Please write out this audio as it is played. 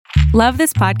Love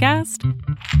this podcast?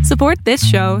 Support this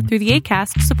show through the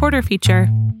Acast supporter feature.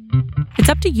 It's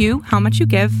up to you how much you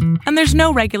give, and there's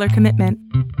no regular commitment.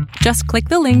 Just click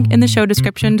the link in the show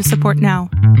description to support now.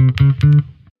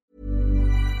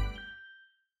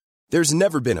 There's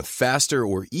never been a faster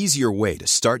or easier way to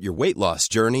start your weight loss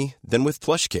journey than with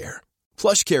PlushCare.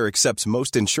 PlushCare accepts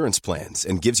most insurance plans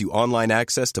and gives you online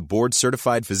access to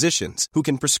board-certified physicians who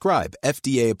can prescribe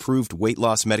FDA-approved weight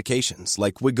loss medications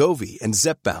like Wegovy and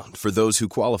Zepbound for those who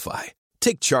qualify.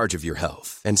 Take charge of your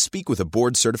health and speak with a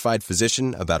board-certified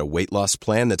physician about a weight loss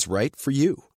plan that's right for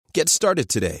you. Get started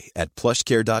today at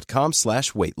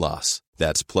plushcare.com/weight loss.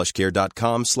 That's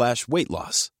plushcare.com/weight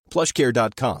loss.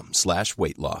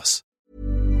 plushcare.com/weight loss.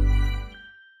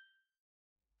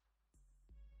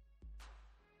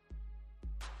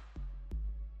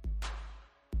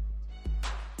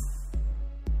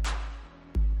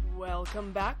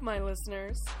 Welcome back, my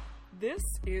listeners. This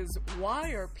is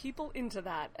Why Are People Into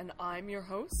That? And I'm your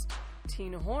host,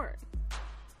 Tina Horn.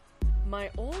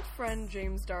 My old friend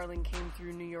James Darling came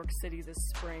through New York City this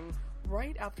spring,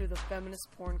 right after the Feminist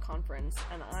Porn Conference,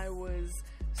 and I was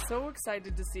so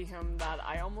excited to see him that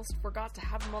I almost forgot to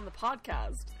have him on the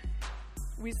podcast.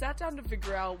 We sat down to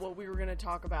figure out what we were going to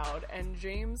talk about, and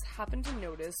James happened to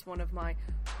notice one of my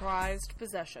prized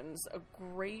possessions, a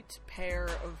great pair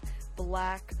of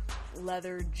black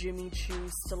leather Jimmy Choo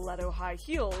stiletto high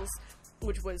heels,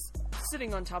 which was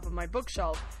sitting on top of my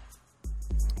bookshelf.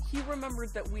 He remembered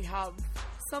that we have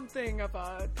something of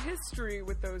a history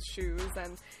with those shoes,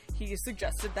 and he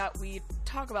suggested that we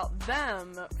talk about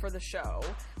them for the show,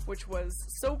 which was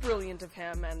so brilliant of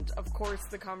him, and of course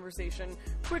the conversation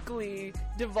quickly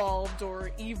devolved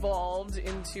or evolved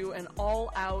into an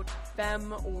all-out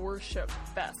femme worship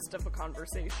fest of a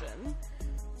conversation.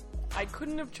 I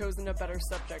couldn't have chosen a better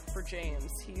subject for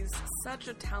James. He's such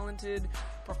a talented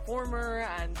performer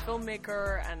and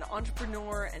filmmaker and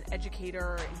entrepreneur and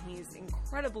educator, and he's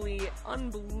incredibly,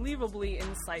 unbelievably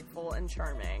insightful and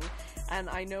charming. And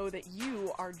I know that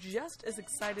you are just as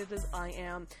excited as I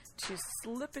am to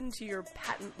slip into your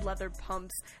patent leather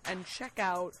pumps and check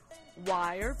out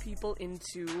Why Are People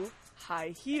Into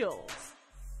High Heels?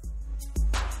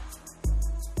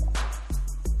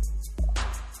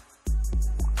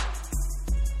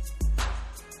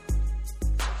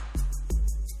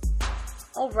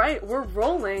 All right, we're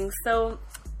rolling. So,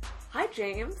 hi,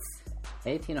 James.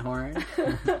 Hey, Tina Horn.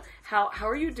 How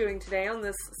are you doing today on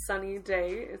this sunny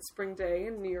day? It's spring day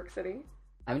in New York City.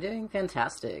 I'm doing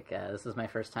fantastic. This is my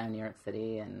first time in New York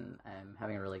City, and I'm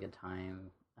having a really good time.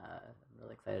 I'm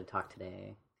really excited to talk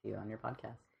today to you on your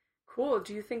podcast. Cool.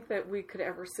 Do you think that we could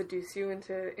ever seduce you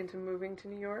into moving to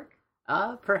New York?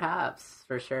 Perhaps,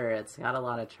 for sure. It's got a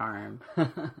lot of charm.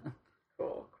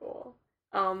 Cool.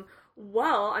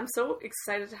 Well, I'm so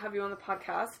excited to have you on the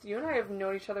podcast. You and I have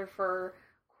known each other for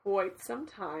quite some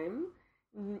time.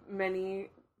 Many,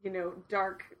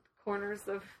 dark corners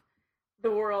of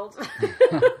the world.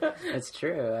 It's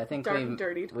true. I think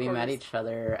we met each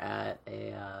other at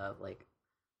a,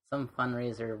 some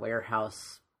fundraiser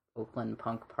warehouse Oakland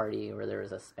punk party where there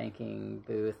was a spanking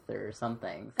booth or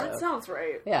something. So, that sounds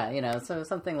right. Yeah, so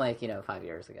something like, 5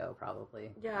 years ago,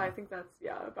 probably. Yeah, I think that's,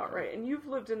 about right. And you've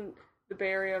lived in the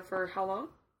Bay Area for how long?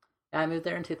 I moved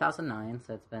there in 2009,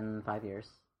 so it's been 5 years.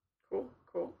 Cool.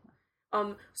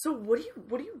 So what do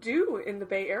you do in the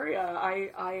Bay Area?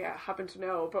 I happen to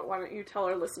know, but why don't you tell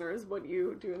our listeners what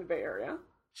you do in the Bay Area?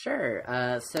 Sure.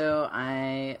 So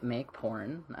I make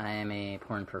porn. I am a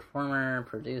porn performer,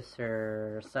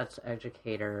 producer, sex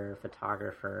educator,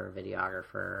 photographer,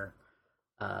 videographer,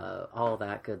 all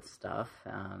that good stuff.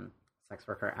 Sex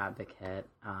worker advocate.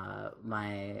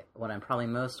 What I'm probably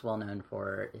most well known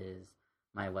for is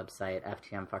my website,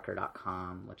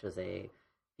 ftmfucker.com, which is a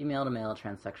female-to-male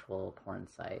transsexual porn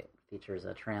site. Features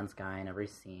a trans guy in every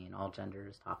scene, all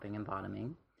genders, topping and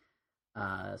bottoming.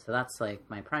 So that's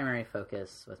my primary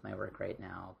focus with my work right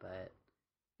now. But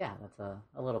yeah, that's a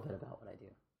little bit about what I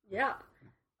do. Yeah.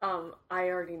 I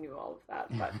already knew all of that,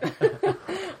 but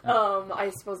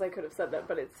I suppose I could have said that,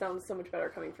 but it sounds so much better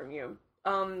coming from you.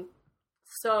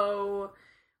 So,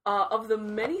 of the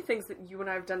many things that you and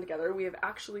I have done together, we have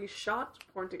actually shot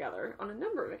porn together on a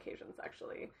number of occasions,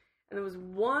 actually. And there was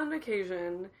one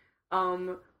occasion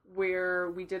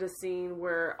where we did a scene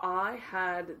where I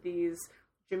had these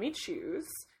Jimmy Choos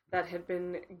that had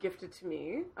been gifted to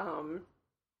me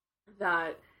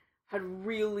that had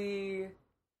really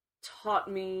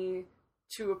taught me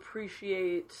to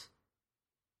appreciate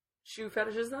shoe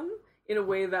fetishism in a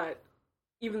way that,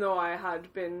 even though I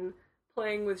had been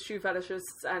playing with shoe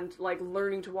fetishists and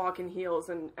learning to walk in heels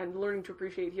and learning to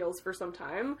appreciate heels for some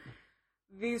time,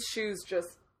 these shoes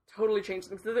just totally changed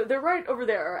things. They're right over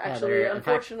there, actually. Yeah,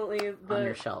 unfortunately, on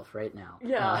your shelf right now.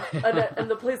 Yeah, and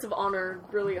the place of honor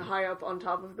really high up on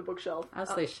top of the bookshelf.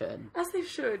 As they should. As they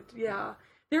should, yeah.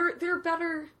 They're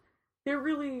better.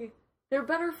 They're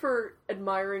better for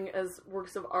admiring as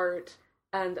works of art,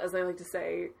 and as I like to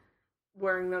say,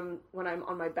 wearing them when I'm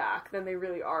on my back than they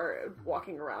really are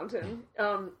walking around in.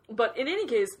 But in any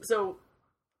case, so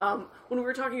when we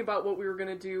were talking about what we were going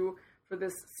to do for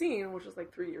this scene, which was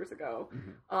like 3 years ago,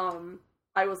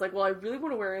 I was like, well, I really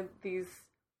want to wear these,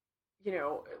 you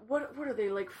know, what are they,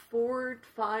 like 4 to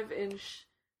 5 inch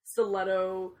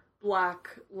stiletto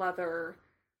black leather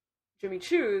Jimmy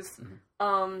Choos,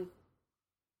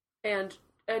 and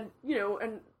you know,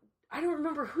 and I don't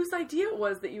remember whose idea it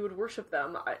was that you would worship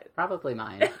them. Probably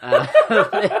mine,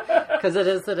 because it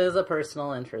is a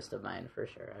personal interest of mine for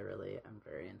sure. I'm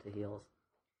very into heels.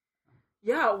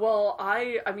 Yeah, well,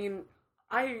 I mean,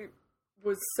 I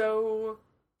was so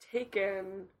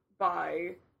taken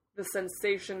by the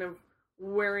sensation of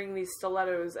wearing these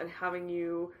stilettos and having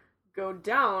you go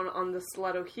down on the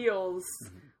stiletto heels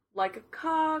like a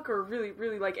cock, or really,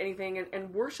 really like anything,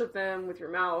 and worship them with your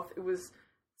mouth. It was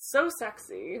so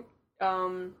sexy.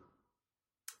 And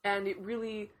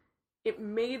it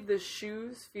made the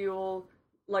shoes feel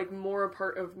like more a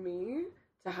part of me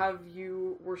to have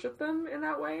you worship them in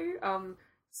that way.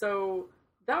 So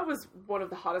that was one of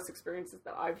the hottest experiences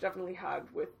that I've definitely had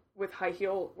with high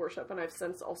heel worship. And I've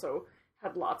since also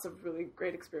had lots of really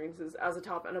great experiences as a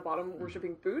top and a bottom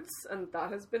worshiping boots. And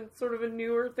that has been sort of a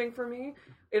newer thing for me.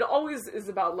 It always is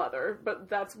about leather, but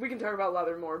we can talk about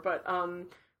leather more. But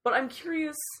I'm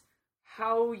curious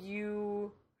how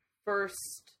you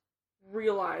first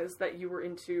realized that you were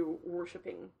into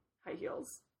worshiping high heels.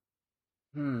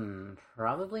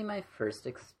 Probably my first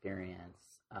experience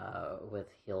with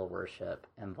heel worship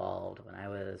involved when I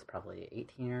was probably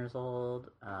 18 years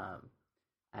old.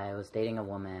 I was dating a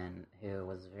woman who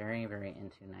was very, very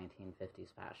into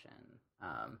 1950s fashion.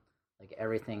 Like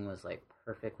everything was like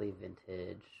perfectly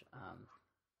vintage,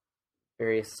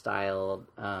 very styled,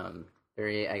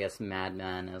 very, I guess, Mad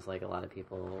Men, as like a lot of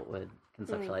people would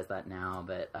conceptualize that now,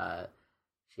 but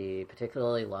she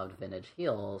particularly loved vintage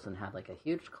heels and had like a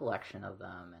huge collection of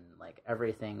them, and like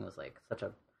everything was like such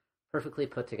a perfectly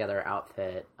put together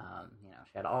outfit. You know,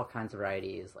 she had all kinds of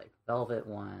varieties, like velvet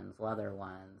ones, leather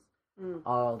ones,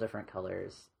 all different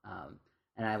colors.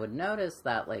 And I would notice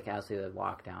that like as we would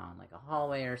walk down like a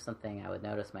hallway or something, I would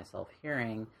notice myself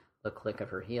hearing the click of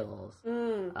her heels,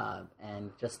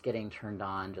 and just getting turned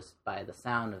on just by the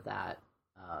sound of that.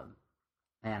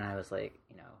 And I was like,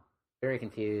 you know, very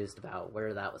confused about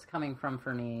where that was coming from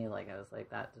for me. Like I was like,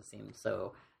 that just seemed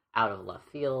so out of left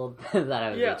field that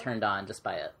I would be turned on just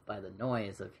by the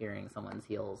noise of hearing someone's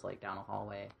heels like down a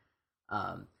hallway.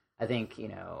 I think, you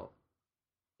know,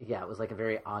 it was like a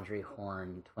very Audrey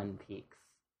Horne Twin Peaks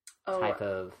type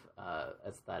of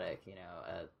aesthetic, you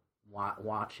know,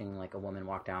 watching like a woman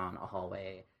walk down a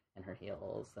hallway in her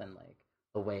heels, and like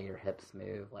the way your hips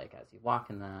move like as you walk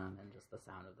in them, and just the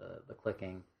sound of the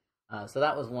clicking. So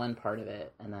that was one part of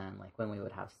it. And then like when we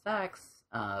would have sex,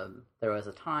 there was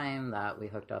a time that we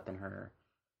hooked up in her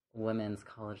women's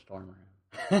college dorm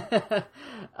room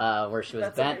where she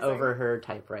was bent over her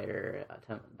typewriter,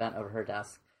 bent over her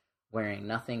desk, wearing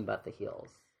nothing but the heels.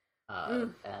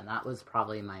 And that was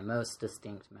probably my most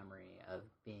distinct memory of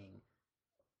being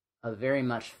very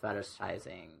much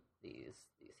fetishizing these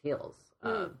heels,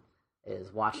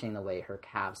 is watching the way her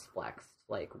calves flexed,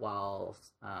 like while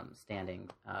standing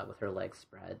with her legs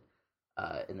spread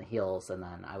in the heels, and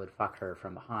then I would fuck her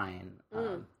from behind,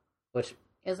 which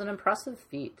is an impressive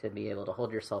feat to be able to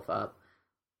hold yourself up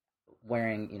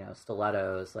wearing, you know,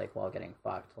 stilettos like while getting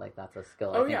fucked. Like that's a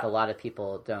skill I think a lot of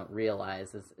people don't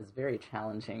realize is very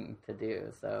challenging to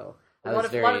do. So a lot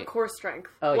of core strength,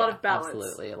 a lot of balance.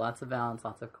 Absolutely, lots of balance,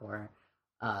 lots of core.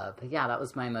 But yeah, that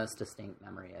was my most distinct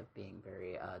memory of being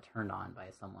very turned on by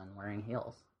someone wearing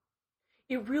heels.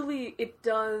 It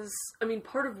does. I mean,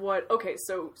 part of what, okay,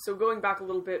 so going back a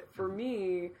little bit, for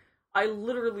me, I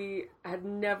literally had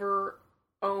never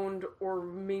owned or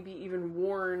maybe even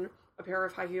worn a pair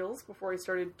of high heels before I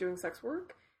started doing sex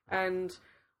work. And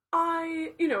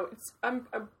I, you know, it's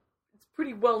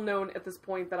pretty well known at this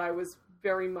point that I was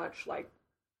very much like,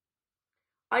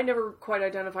 I never quite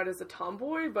identified as a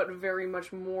tomboy, but very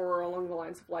much more along the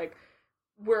lines of like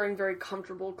wearing very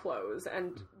comfortable clothes,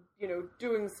 and, you know,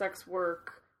 doing sex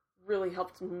work really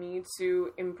helped me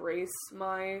to embrace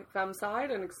my femme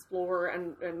side and explore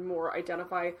and more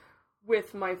identify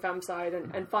with my femme side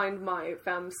and find my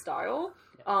femme style.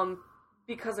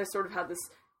 Because I sort of had this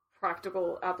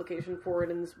practical application for it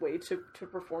in this way to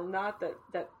perform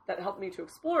that helped me to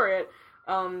explore it.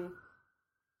 And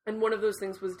one of those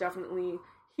things was definitely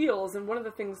heels. And one of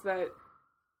the things that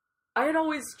I had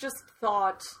always just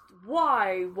thought,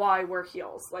 why wear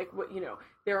heels? Like, what, you know,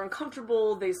 they're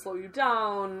uncomfortable, they slow you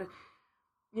down,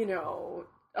 you know,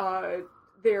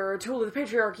 they're a tool of the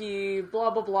patriarchy, blah,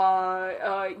 blah,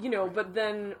 blah, you know, but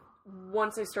then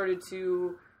once I started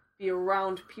to be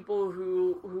around people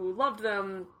who loved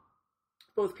them,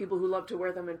 both people who loved to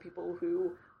wear them and people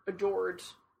who adored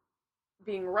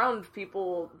being around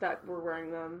people that were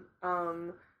wearing them,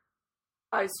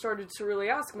 I started to really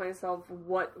ask myself,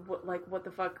 what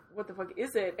the fuck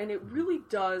is it? And it really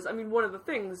does. I mean, one of the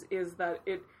things is that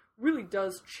it really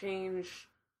does change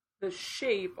the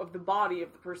shape of the body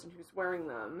of the person who's wearing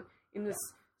them in this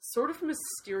sort of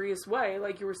mysterious way.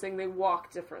 Like you were saying, they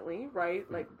walk differently, right?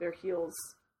 Like their heels,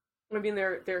 I mean,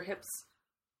 their hips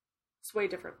sway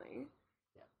differently.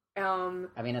 Yeah.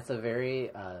 I mean, it's a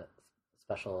very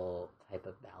special type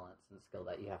of balance and skill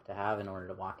that you have to have in order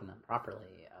to walk in them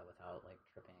properly without like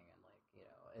tripping, and like, you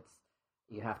know,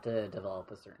 you have to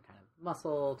develop a certain kind of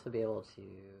muscle to be able to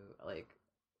like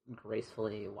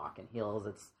gracefully walk in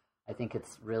heels. I think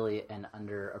it's really an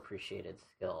underappreciated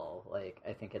skill. Like,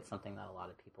 I think it's something that a lot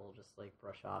of people just like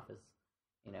brush off as,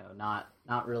 you know,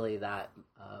 not really that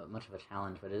much of a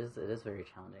challenge, but it is very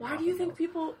challenging. Why do you think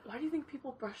people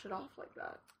brush it off like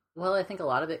that? Well, I think a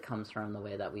lot of it comes from the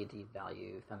way that we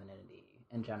devalue femininity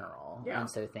in general. Yeah. And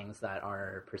so things that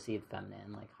are perceived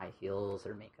feminine, like high heels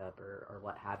or makeup or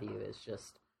what have you, is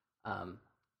just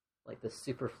like this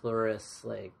superfluous,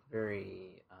 like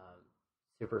very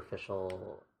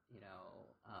superficial, you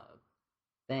know,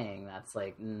 thing that's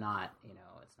like not, you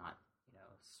know, it's not, you know,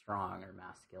 strong or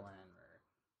masculine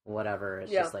or whatever.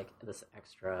 It's just like this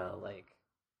extra like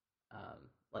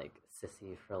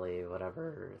sissy, frilly,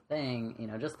 whatever thing, you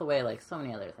know, just the way like so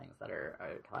many other things that are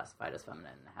classified as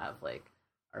feminine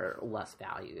are less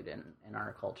valued in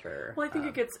our culture. Well, I think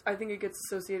it gets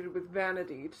associated with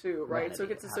vanity too, right? Vanity, so it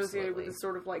gets associated absolutely. with this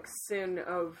sort of like sin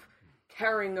of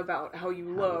caring about how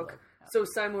you look. So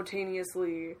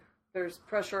simultaneously, there's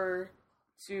pressure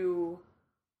to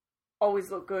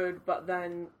always look good, but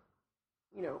then,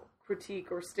 you know,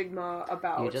 critique or stigma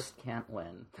about... You just can't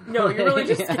win. No, you really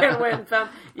just can't win.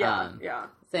 Yeah.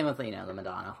 Same with, you know, the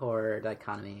Madonna whore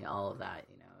dichotomy, all of that,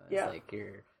 you know. It's like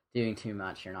you're doing too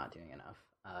much, you're not doing enough.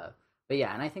 But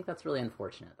yeah, and I think that's really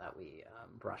unfortunate that we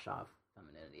brush off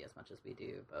femininity as much as we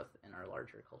do, both in our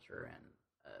larger culture and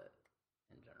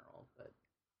in general. But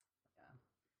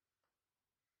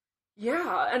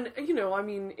yeah, and, you know, I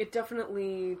mean, it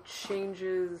definitely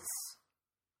changes...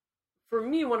 For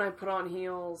me, when I put on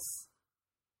heels,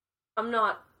 I'm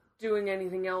not doing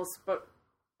anything else but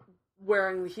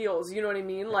wearing the heels, you know what I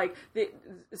mean? Like,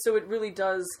 so it really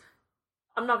does...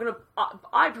 I'm not gonna...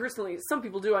 I personally... Some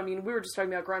people do. I mean, we were just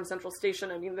talking about Grand Central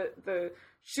Station. I mean, the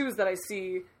shoes that I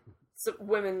see...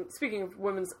 women... Speaking of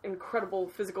women's incredible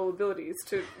physical abilities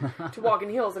to walk in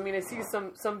heels, I mean, I see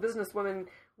some business women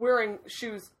wearing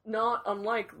shoes not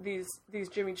unlike these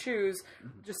Jimmy Choos,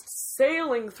 just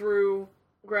sailing through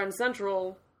Grand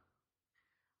Central,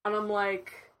 and I'm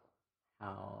like...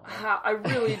 How I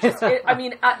really just... I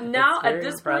mean, at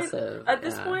this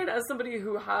point, as somebody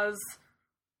who has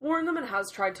worn them and has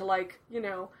tried to, like, you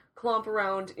know, clomp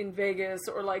around in Vegas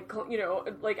or, like, you know,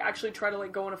 like, actually try to,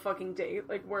 like, go on a fucking date,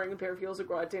 like, wearing a pair of heels or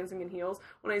go out dancing in heels,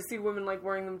 when I see women, like,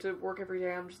 wearing them to work every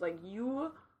day, I'm just like,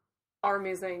 you are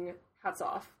amazing. Hats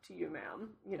off to you, ma'am,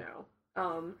 you know.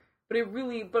 But it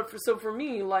really... So for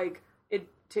me, like, it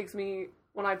takes me...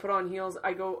 When I put on heels,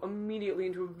 I go immediately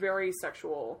into a very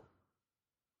sexual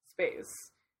space,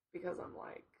 because I'm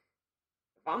like,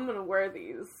 if I'm gonna wear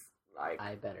these, like...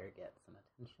 I better get some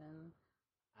attention.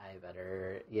 I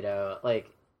better, you know, like,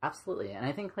 absolutely. And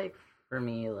I think, like, for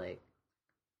me, like,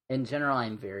 in general,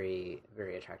 I'm very,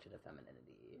 very attracted to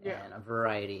femininity in a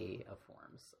variety of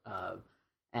forms.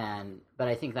 But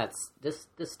I think that's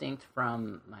distinct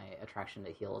from my attraction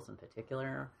to heels in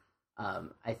particular.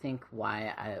 I think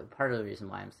part of the reason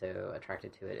why I'm so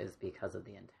attracted to it is because of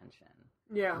the intention.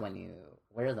 Yeah. When you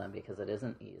wear them, because it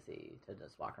isn't easy to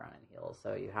just walk around in heels.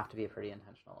 So you have to be pretty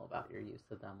intentional about your use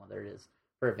of them, whether it is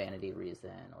for a vanity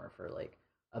reason or for like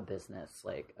a business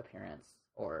like appearance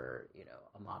or, you know,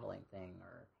 a modeling thing,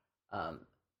 or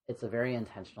it's a very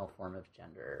intentional form of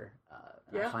gender.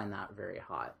 And I find that very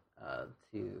hot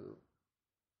to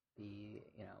be,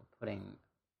 you know, putting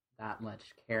that much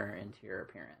care into your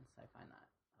appearance. I find that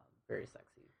very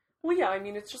sexy. Well, yeah, I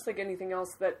mean, it's just like anything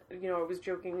else that, you know, I was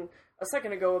joking a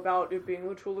second ago about it being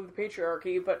the tool of the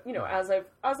patriarchy, but, you know, as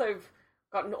I've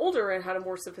gotten older and had a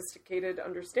more sophisticated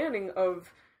understanding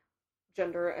of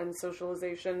gender and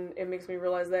socialization, it makes me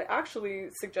realize that actually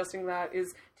suggesting that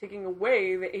is taking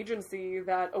away the agency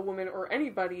that a woman or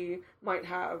anybody might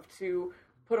have to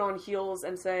put on heels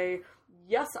and say,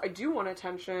 yes, I do want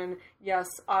attention. Yes,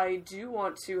 I do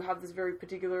want to have this very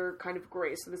particular kind of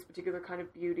grace, this particular kind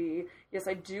of beauty. Yes,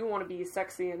 I do want to be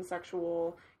sexy and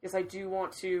sexual. Yes, I do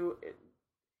want to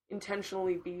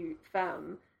intentionally be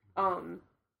femme.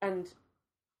 And,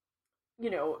 you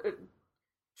know,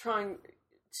 trying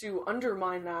to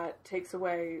undermine that takes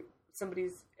away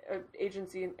somebody's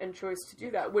agency and choice to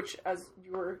do that, which, as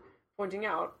you were pointing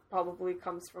out, probably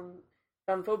comes from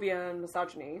femmephobia and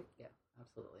misogyny. Yeah,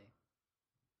 absolutely.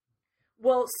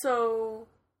 Well, so...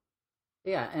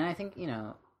 Yeah, and I think, you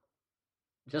know,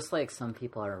 just like some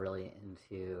people are really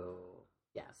into,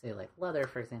 say like leather,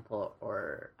 for example,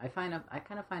 or I kind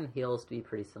of find heels to be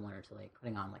pretty similar to like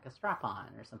putting on like a strap-on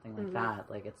or something like that.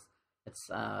 Like it's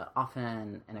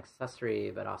often an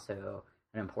accessory, but also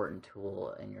an important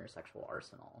tool in your sexual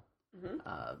arsenal.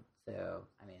 So,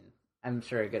 I mean, I'm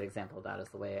sure a good example of that is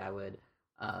the way I would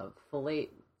fillet,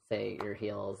 say, your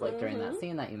heels, like during that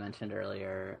scene that you mentioned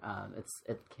earlier.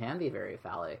 It can be very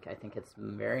phallic. I think it's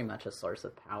very much a source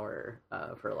of power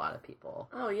for a lot of people.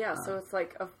 Oh yeah, so it's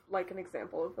like an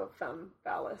example of a femme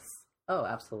phallus. Oh,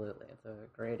 absolutely. It's a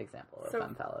great example of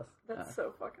femme phallus. That's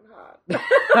so fucking hot.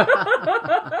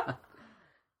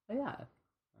 Yeah.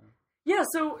 Yeah,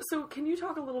 so can you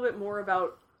talk a little bit more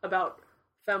about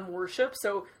femme worship?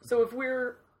 So if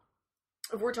we're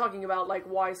talking about like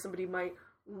why somebody might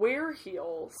wear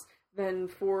heels, then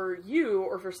for you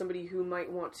or for somebody who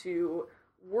might want to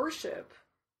worship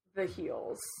the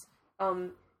heels,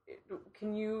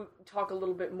 can you talk a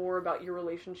little bit more about your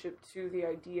relationship to the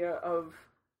idea of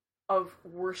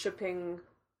worshiping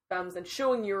femmes and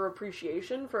showing your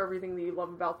appreciation for everything that you love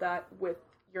about that with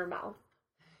your mouth?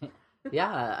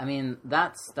 Yeah, I mean,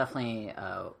 that's definitely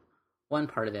one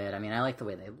part of it. I mean, I like the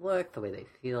way they look, the way they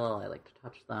feel. I like to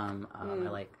touch them. I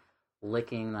like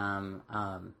licking them.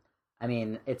 I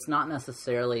mean, it's not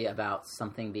necessarily about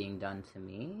something being done to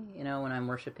me, you know, when I'm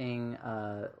worshiping,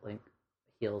 like,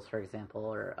 heels, for example,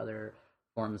 or other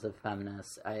forms of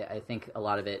feminist. I think a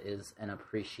lot of it is an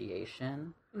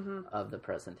appreciation of the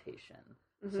presentation.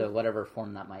 So whatever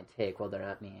form that might take, whether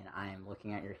that mean I'm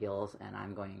looking at your heels and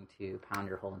I'm going to pound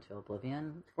your hole into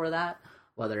oblivion for that,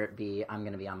 whether it be I'm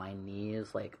going to be on my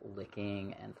knees, like,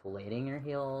 licking and filleting your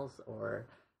heels, or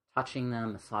touching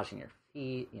them, massaging your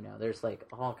feet, you know, there's like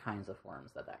all kinds of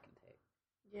forms that can take.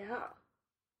 Yeah.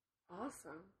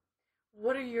 Awesome.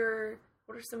 What are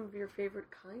some of your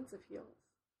favorite kinds of heels?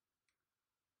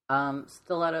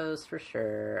 Stilettos for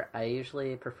sure. I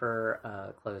usually prefer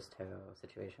a closed toe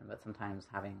situation, but sometimes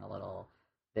having a little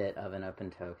bit of an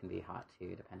open toe can be hot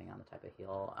too, depending on the type of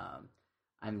heel.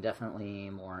 I'm definitely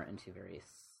more into very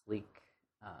sleek,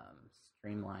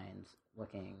 streamlined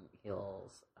looking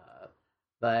heels.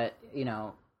 But, you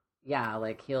know, yeah,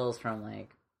 like heels from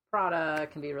like Prada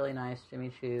can be really nice, Jimmy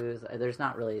Choos. There's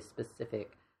not really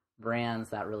specific brands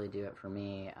that really do it for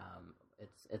me.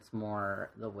 It's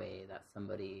more the way that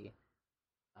somebody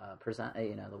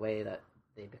the way that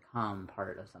they become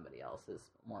part of somebody else is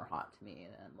more hot to me,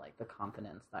 and like the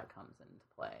confidence that comes into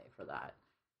play for that,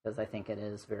 because I think it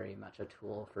is very much a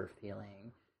tool for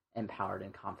feeling empowered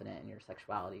and confident in your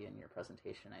sexuality and your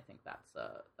presentation. I think that's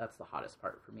the hottest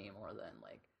part for me, more than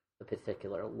like the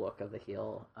particular look of the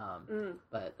heel.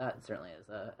 But that certainly is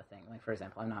a thing. Like, for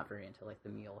example, I'm not very into like the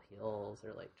mule heels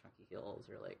or like chunky heels,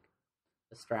 or like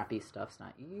the strappy stuff's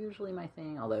not usually my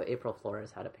thing. Although April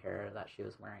Flores had a pair that she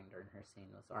was wearing during her scene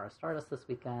with Zara Stardust this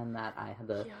weekend that I had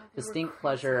the distinct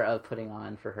pleasure of putting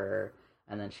on for her,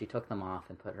 and then she took them off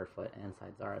and put her foot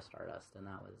inside Zara Stardust, and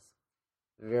that was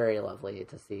very lovely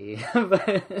to see.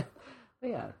 but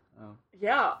yeah. Oh.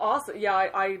 Yeah, awesome. Yeah,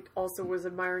 I also was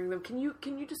admiring them. Can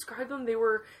you describe them? They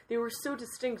were so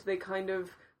distinct. They kind of,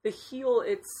 the heel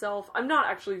itself. I'm not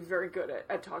actually very good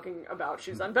at talking about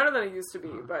shoes. I'm better than I used to be,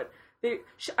 but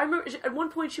I remember at one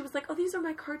point she was like, "Oh, these are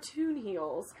my cartoon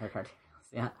heels." Her cartoon heels,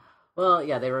 yeah. Well,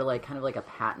 yeah, they were like kind of like a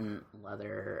patent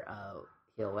leather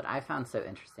heel. What I found so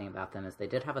interesting about them is they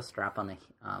did have a strap on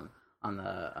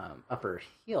the upper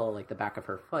heel, like the back of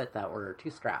her foot, that were two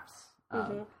straps.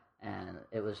 And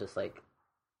it was just like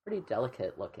pretty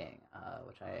delicate looking,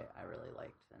 which I really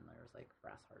liked. And there was like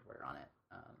brass hardware on it.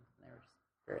 They were just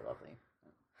very lovely.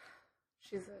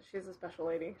 She's a special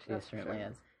lady. She certainly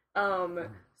is.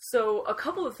 So a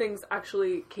couple of things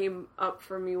actually came up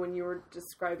for me when you were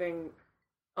describing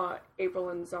April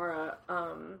and Zara.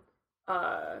 And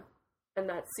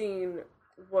that scene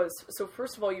was, so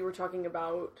first of all, you were talking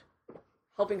about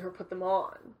helping her put them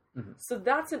on. Mm-hmm. So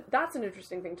that's an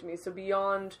interesting thing to me. So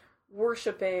beyond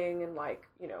worshiping and like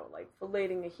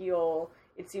filleting a heel,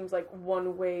 it seems like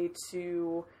one way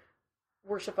to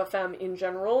worship a femme in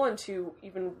general and to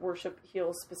even worship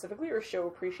heels specifically or show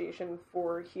appreciation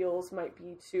for heels might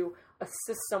be to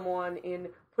assist someone in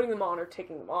putting them on or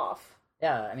taking them off.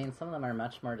 Yeah, I mean, some of them are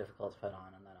much more difficult to put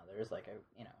on than others. Like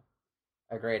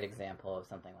a great example of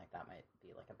something like that might be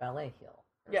like a ballet heel,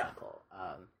 for example.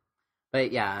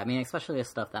 But yeah, I mean, especially with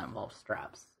stuff that involves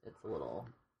straps, it's a little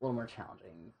more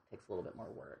challenging, takes a little bit more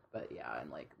work. But yeah,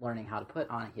 and like learning how to put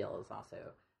on a heel is also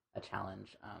a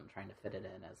challenge, trying to fit it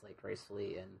in as like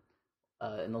gracefully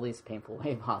and in the least painful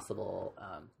way possible.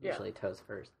 Usually toes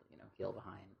first, heel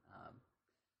behind.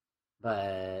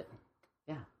 But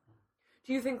yeah.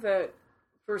 Do you think that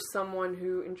for someone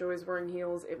who enjoys wearing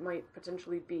heels, it might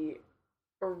potentially be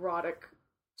erotic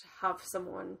to have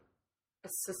someone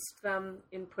assist them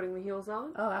in putting the heels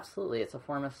on? Oh, absolutely. It's a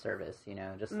form of service,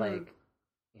 just like,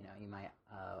 you might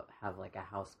have like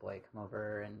a houseboy come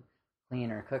over and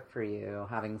clean or cook for you.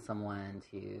 Having someone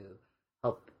to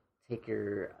help take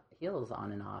your heels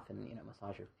on and off and,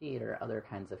 massage your feet or other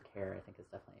kinds of care, I think is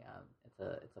definitely,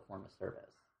 it's a form of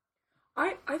service.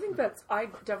 I think I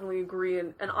definitely agree.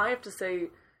 And I have to say,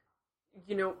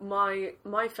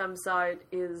 my femme side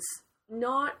is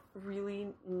not really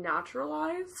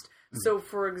naturalized. Mm-hmm. So,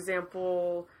 for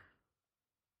example,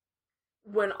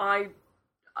 when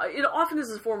it often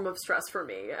is a form of stress for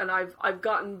me, and I've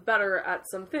gotten better at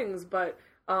some things, but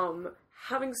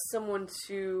having someone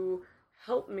to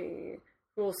help me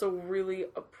who also really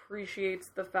appreciates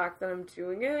the fact that I'm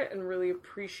doing it and really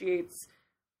appreciates,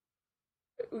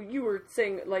 you were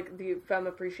saying, like, the femme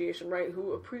appreciation, right?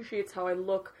 Who appreciates how I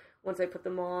look once I put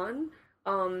them on,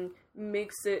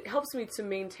 helps me to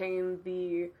maintain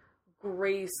the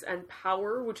grace and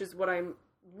power, which is what I'm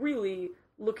really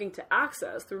looking to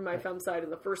access through my femme side in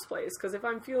the first place. Because if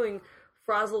I'm feeling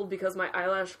frazzled because my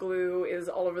eyelash glue is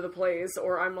all over the place,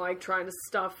 or I'm like trying to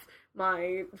stuff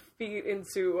my feet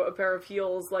into a pair of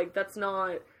heels, like that's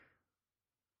not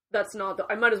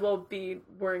I might as well be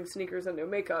wearing sneakers and no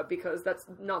makeup, because that's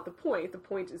not the point. The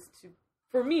point is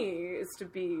for me, to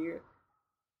be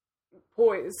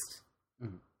poised,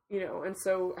 and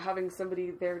so having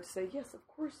somebody there to say, yes, of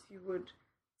course you would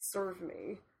serve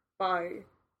me by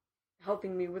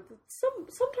helping me with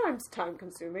sometimes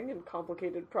time-consuming and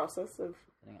complicated process of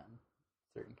putting on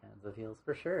certain kinds of heels,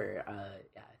 for sure. Yeah,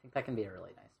 I think that can be a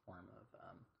really nice form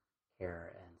of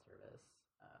care and service,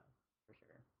 for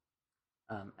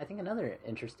sure. I think another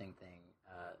interesting thing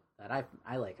that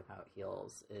I like about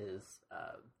heels is,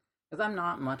 because I'm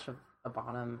not much of a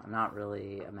bottom, I'm not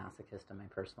really a masochist in my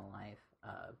personal life.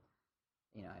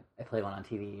 I play one on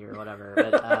TV or whatever,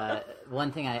 but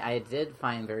one thing I did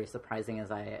find very surprising is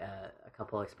a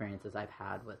couple experiences I've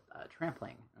had with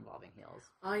trampling involving heels.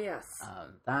 Oh, yes.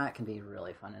 That can be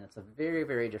really fun, and it's a very,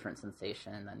 very different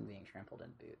sensation than being trampled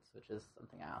in boots, which is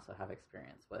something I also have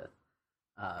experience with.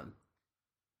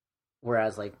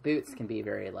 Whereas, like, boots can be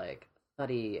very, like,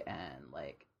 thuddy and,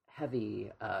 like,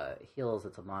 heavy. Heels,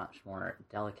 it's a much more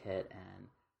delicate and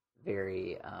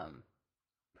very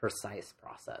precise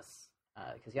process.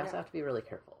 Because you also have to be really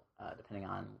careful, depending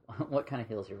on what kind of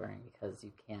heels you're wearing, because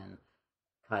you can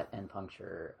cut and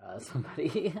puncture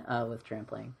somebody with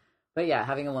trampling. But yeah,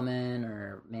 having a woman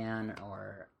or man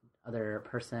or other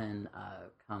person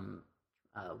come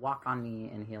walk on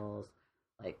me in heels,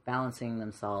 like balancing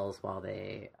themselves while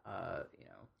they,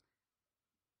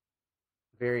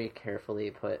 very carefully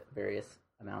put various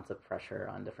amounts of pressure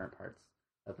on different parts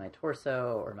of my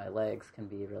torso or my legs can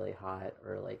be really hot,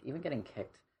 or like even getting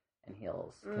kicked in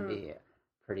heels can be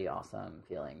pretty awesome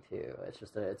feeling too.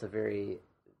 It's a very,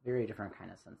 very different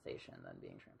kind of sensation than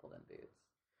being trampled in boots.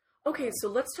 Okay, so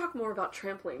let's talk more about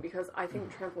trampling, because I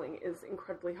think trampling is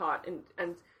incredibly hot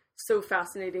and so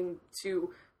fascinating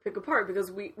to pick apart,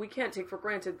 because we can't take for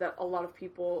granted that a lot of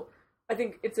people, I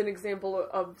think it's an example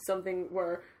of something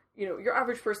where, your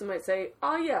average person might say,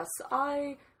 yes,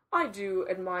 I do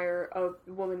admire a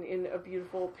woman in a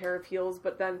beautiful pair of heels,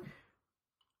 but then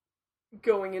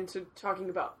going into talking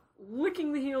about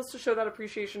licking the heels to show that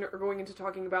appreciation, or going into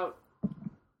talking about,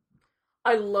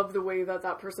 I love the way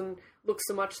that person looks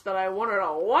so much that I want her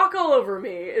to walk all over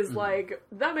me, is like,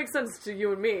 that makes sense to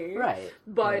you and me. Right.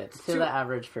 But to the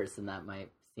average person, that might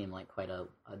seem like quite a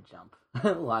jump,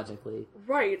 logically.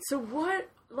 Right. So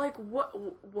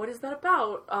what is that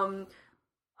about?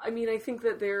 I mean, I think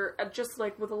that there, just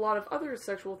like with a lot of other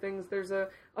sexual things, there's a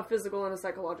physical and a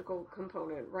psychological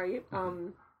component, right? Mm-hmm.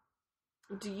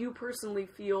 Do you personally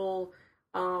feel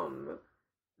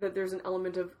that there's an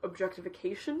element of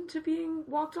objectification to being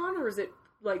walked on, or is it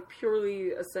like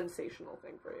purely a sensational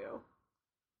thing for you?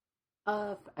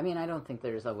 I mean, I don't think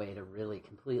there's a way to really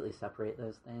completely separate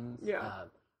those things. Yeah.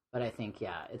 But I think,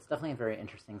 yeah, it's definitely a very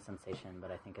interesting sensation, but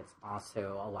I think it's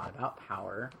also a lot about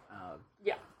power.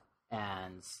 Yeah.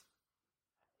 And,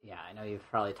 yeah, I know you've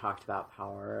probably talked about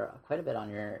power quite a bit on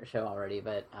your show already,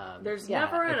 but... there's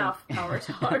never enough power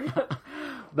talk.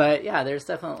 But, yeah, there's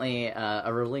definitely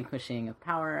a relinquishing of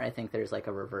power. I think there's, like,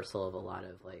 a reversal of a lot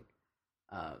of, like,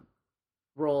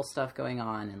 role stuff going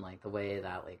on, and, like, the way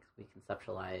that, like, we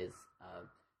conceptualize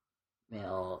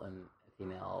male and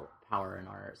female power in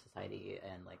our society,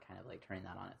 and like kind of like turning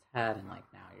that on its head, and like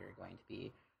now you're going to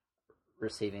be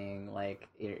receiving, like,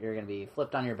 you're going to be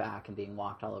flipped on your back and being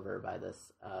walked all over by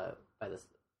this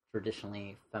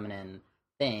traditionally feminine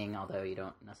thing, although you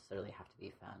don't necessarily have to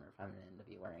be femme or feminine to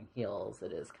be wearing heels.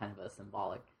 It is kind of a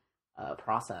symbolic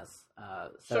process.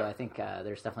 So Sure. I think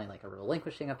there's definitely like a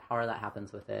relinquishing of power that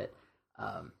happens with it.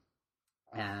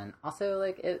 And also,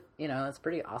 like, it, you know, it's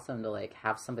pretty awesome to, like,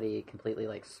 have somebody completely,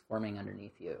 like, squirming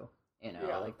underneath you, you know?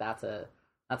 Yeah. Like, that's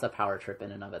a power trip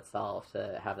in and of itself,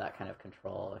 to have that kind of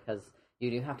control, because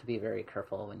you do have to be very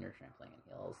careful when you're trampling in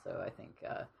heels, so I think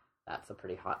that's a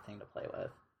pretty hot thing to play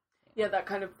with. Yeah, that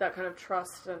kind of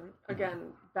trust and,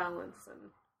 again, balance,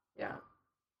 and, yeah.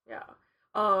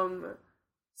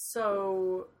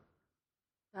 So,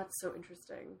 that's so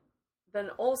interesting. Then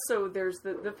also there's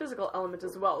the physical element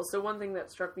as well. So one thing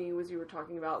that struck me was you were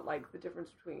talking about, like, the difference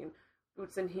between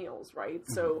boots and heels, right?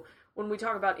 Mm-hmm. So when we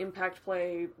talk about impact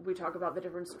play, we talk about the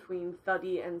difference between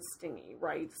thuddy and stingy,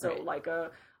 right? So right. Like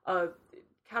a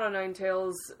cat o' nine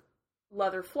tails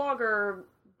leather flogger,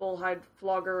 bullhide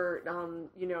flogger,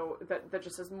 you know, that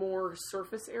just has more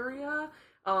surface area,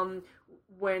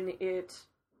 when it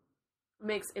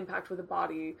makes impact with the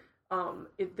body,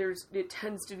 it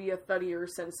tends to be a thuddier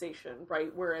sensation, right?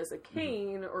 Whereas a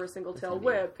cane or a single tail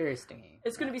whip, very stingy.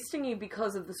 It's going to be stingy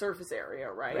because of the surface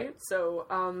area, right? So,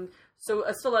 so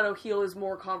a stiletto heel is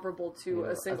more comparable to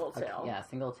a single tail. Yeah, a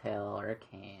single tail or a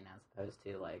cane, as opposed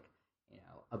to, like, you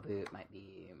know, a boot might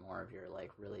be more of your,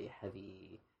 like, really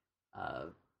heavy, you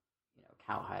know,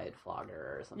 cowhide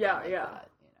flogger or something like that.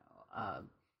 You know,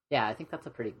 yeah, I think that's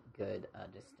a pretty good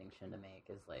distinction to make.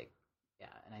 Is like. Yeah,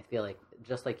 and I feel like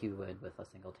just like you would with a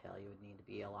single tail, you would need to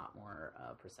be a lot more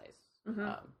precise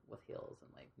with heels, and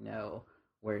like know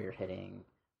where you're hitting.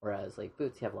 Whereas like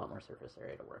boots, you have a lot more surface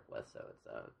area to work with, so it's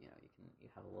you know, you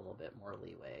have a little bit more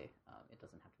leeway. It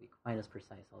doesn't have to be quite as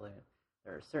precise, although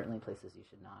there are certainly places you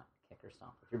should not kick or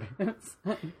stomp with your boots.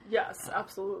 Yes,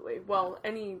 absolutely. Well,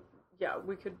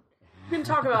 we can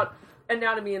talk about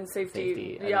anatomy and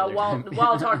safety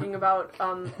while talking about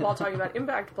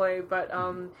impact play, but.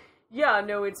 Yeah,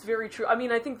 no, it's very true. I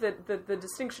mean, I think that the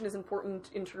distinction is important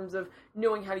in terms of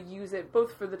knowing how to use it,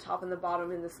 both for the top and the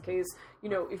bottom in this case. You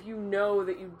know, if you know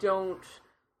that you don't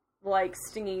like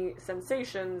stinging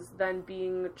sensations, then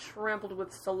being trampled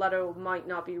with stiletto might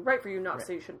not be right for you, not to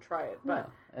say you shouldn't try it.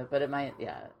 But it might,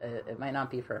 it might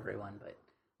not be for everyone, but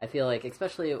I feel like,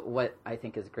 especially what I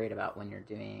think is great about when you're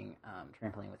doing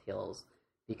trampling with heels,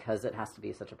 because it has to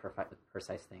be such a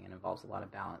precise thing and involves a lot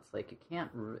of balance. Like, you can't,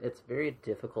 it's very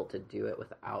difficult to do it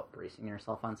without bracing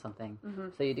yourself on something. Mm-hmm.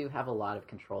 So you do have a lot of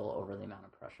control over the amount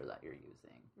of pressure that you're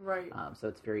using. Right. So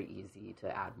it's very easy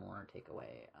to add more or take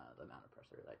away the amount of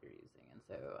pressure that you're using. And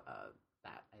so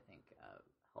that, I think,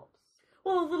 helps.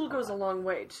 Well, a little goes a long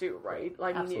way too, right?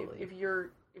 Like, I mean, absolutely.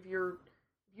 if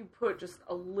you put just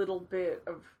a little bit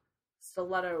of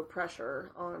stiletto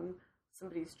pressure on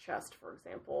somebody's chest, for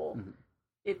example, mm-hmm.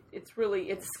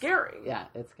 It's scary. Yeah,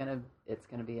 it's gonna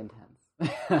be intense,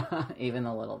 even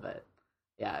a little bit.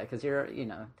 Yeah, because you're, you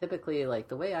know, typically, like,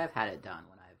 the way I've had it done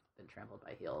when I've been trampled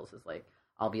by heels is, like,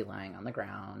 I'll be lying on the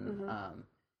ground, mm-hmm.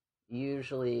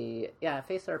 Usually,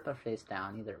 face up or face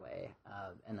down, either way,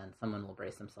 and then someone will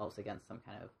brace themselves against some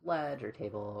kind of ledge or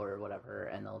table or whatever,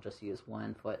 and they'll just use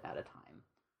one foot at a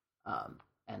time,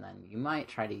 and then you might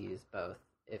try to use both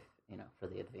if, you know, for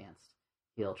the advanced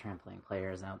heel trampling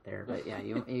players out there, but yeah,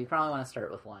 you probably want to start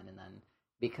with one, and then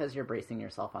because you're bracing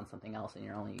yourself on something else and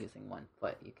you're only using one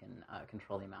foot, you can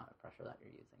control the amount of pressure that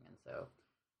you're using, and so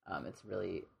it's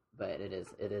really, but it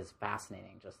is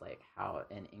fascinating, just like how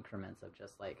in increments of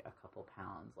just like a couple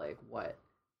pounds, like what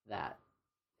that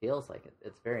feels like.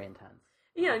 It's very intense.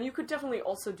 Yeah, and you could definitely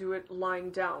also do it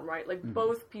lying down, right? Like, mm-hmm.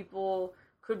 both people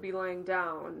could be lying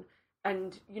down,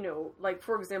 and, you know, like,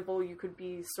 for example, you could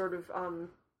be sort of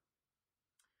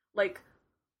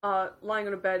lying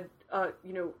on a bed,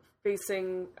 you know,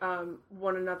 facing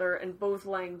one another and both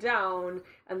lying down,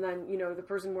 and then, you know, the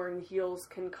person wearing the heels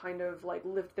can kind of, like,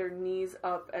 lift their knees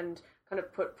up and kind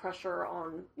of put pressure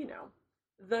on, you know,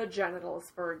 the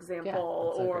genitals, for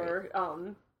example,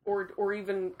 or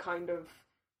even kind of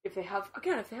if they have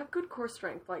good core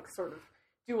strength, like sort of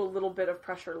do a little bit of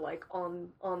pressure like on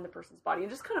the person's body and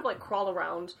just kind of like crawl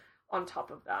around on top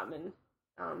of them, and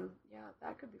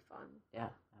that could be fun. Yeah,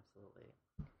 absolutely.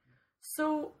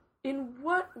 So in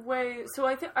what way? So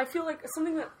I feel like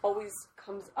something that always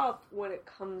comes up when it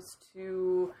comes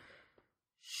to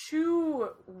shoe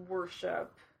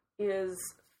worship is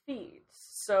feet.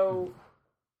 So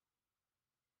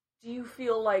do you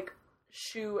feel like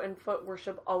shoe and foot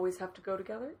worship always have to go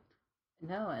together?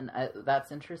 No, and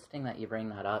that's interesting that you bring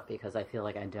that up, because I feel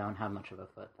like I don't have much of a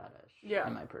foot fetish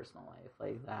in my personal life.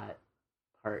 Like, that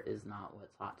part is not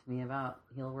what's taught to me about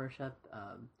heel worship.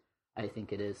 I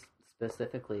think it is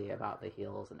specifically about the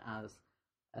heels and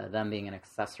as them being an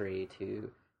accessory to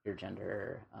your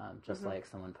gender, just like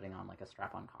someone putting on like a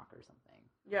strap-on cock or something.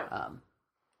 Yeah.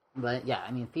 But yeah,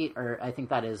 I mean, feet are, I think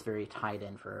that is very tied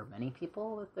in for many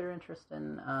people with their interest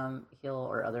in heel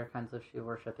or other kinds of shoe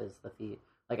worship, is the feet.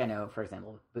 Like, I know, for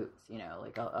example, with boots,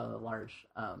 like a large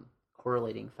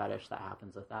correlating fetish that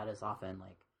happens with that is often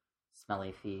like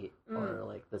smelly feet or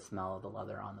like the smell of the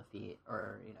leather on the feet,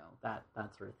 or, that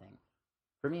sort of thing.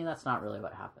 For me, that's not really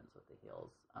what happens with the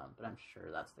heels, but I'm sure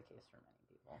that's the case for many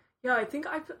people. Yeah, I think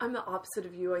I'm the opposite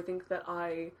of you. I think that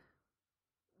I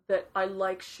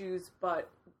like shoes, but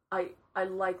I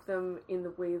like them in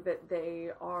the way that they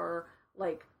are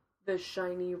like the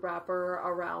shiny wrapper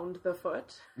around the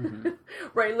foot,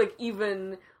 right? Like,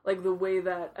 even like the way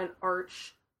that an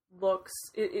arch looks,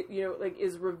 it like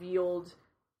is revealed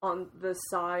on the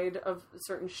side of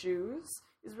certain shoes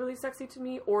is really sexy to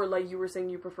me. Or like you were saying,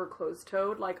 you prefer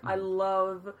closed-toed. Like, I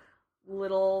love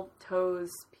little toes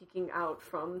peeking out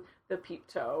from the peep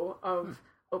toe of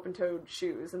open-toed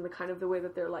shoes, and the kind of the way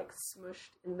that they're like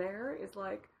smushed in there is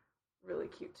like really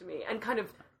cute to me, and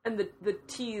the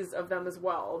tease of them as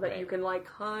well, that you can like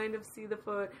kind of see the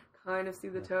foot, kind of see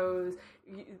the toes,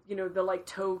 the like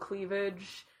toe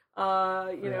cleavage,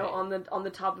 on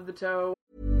the top of the toe.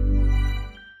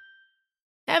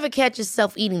 Ever catch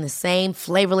yourself eating the same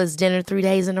flavorless dinner 3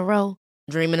 days in a row?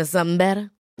 Dreaming of something better?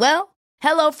 Well,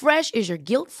 HelloFresh is your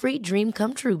guilt-free dream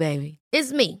come true, baby.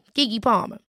 It's me, Keke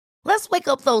Palmer. Let's wake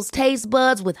up those taste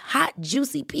buds with hot,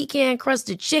 juicy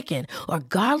pecan-crusted chicken or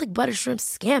garlic butter shrimp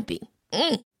scampi.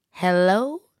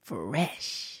 Hello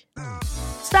Fresh.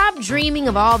 Stop dreaming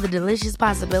of all the delicious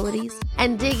possibilities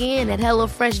and dig in at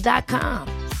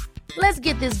HelloFresh.com. Let's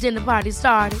get this dinner party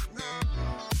started.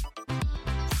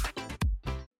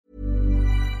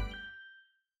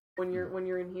 When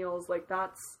you're in heels, like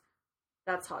that's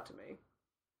hot to me.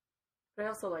 But I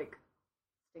also like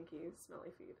stinky, smelly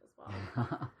feet as well.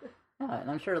 Yeah, and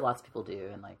I'm sure lots of people do,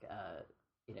 and like,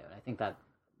 and I think that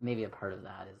maybe a part of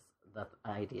that is the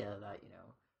idea that,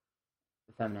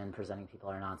 feminine presenting people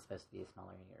are not supposed to be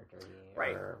smelly or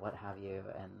dirty or what have you,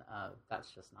 and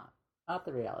that's just not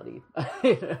the reality.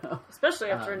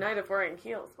 Especially after a night of wearing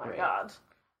heels, my God.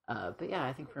 But yeah,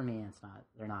 I think for me,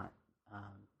 they're not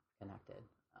connected,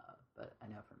 but I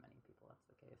know for many people that's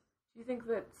the case. Do you think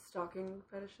that stocking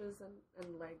fetishes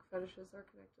and leg fetishes are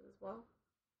connected as well?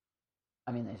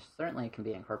 I mean, they certainly can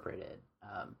be incorporated.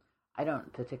 I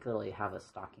don't particularly have a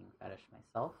stocking fetish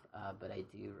myself, but I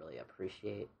do really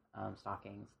appreciate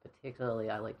stockings. Particularly,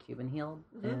 I like Cuban heel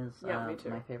is me too.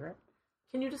 My favorite.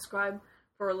 Can you describe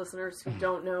for our listeners who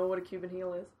don't know what a Cuban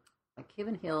heel is? A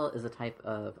Cuban heel is a type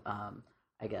of,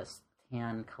 I guess,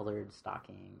 tan-colored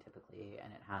stocking, typically,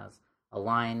 and it has a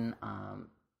line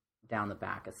down the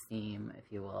back, a seam,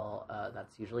 if you will,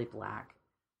 that's usually black,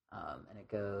 and it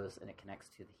goes and it connects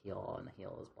to the heel, and the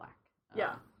heel is black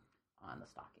on the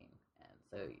stocking. And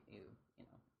so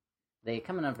they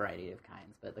come in a variety of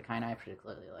kinds, but the kind I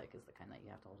particularly like is the kind that you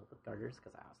have to hold up with garters,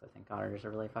 because I also think garters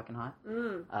are really fucking hot.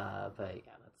 But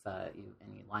yeah, that's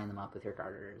you line them up with your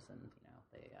garters, and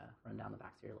they run down the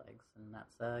backs of your legs, and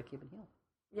that's Cuban heel.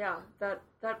 Yeah,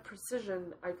 that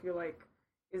precision, I feel like,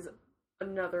 is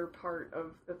another part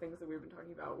of the things that we've been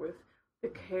talking about, with the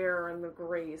care and the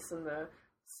grace and the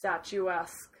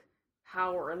statuesque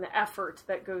power and the effort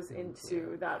that goes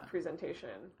into that presentation.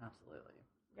 Absolutely.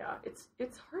 Yeah,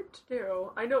 it's hard to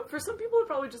do. I know for some people it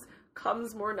probably just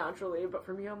comes more naturally, but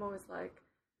for me, I'm always like,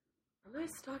 are my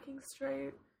stockings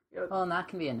straight? Well, and that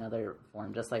can be another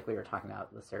form, just like we were talking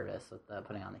about the service with the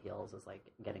putting on the heels, is like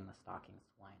getting the stockings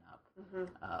to line up.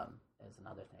 Is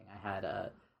another thing. I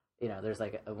had there's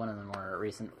like one of the more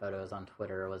recent photos on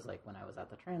Twitter was like when I was at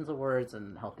the Trans Awards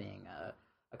and helping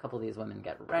a couple of these women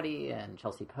get ready, and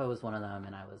Chelsea Poe's one of them,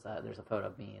 and I was there's a photo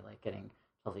of me like getting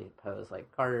Chelsea Poe's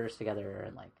like garters together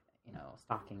and like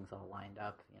stockings all lined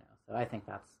up, so I think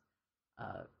that's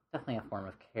definitely a form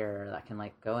of care that can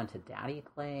like go into daddy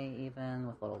play even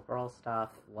with little girl stuff.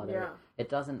 Whether it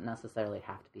doesn't necessarily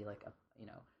have to be like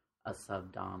a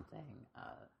sub-dom thing,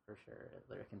 for sure.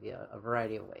 There can be a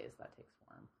variety of ways that takes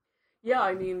form. Yeah,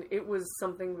 I mean, it was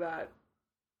something that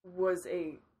was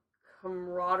a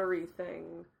camaraderie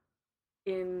thing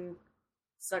in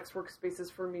sex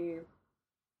workspaces for me,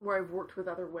 where I've worked with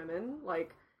other women.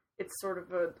 Like, it's sort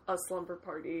of a slumber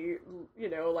party,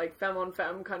 like femme on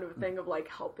femme kind of a thing of like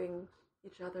helping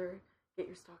each other get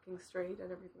your stocking straight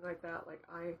and everything like that. Like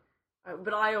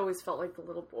but I always felt like the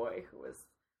little boy who was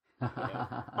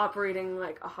operating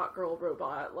like a hot girl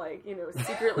robot, like,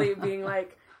 secretly being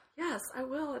like, yes, I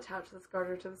will attach this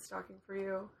garter to the stocking for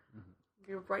you. Mm-hmm.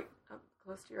 You're right up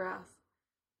close to your ass.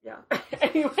 Yeah.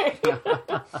 Anyway.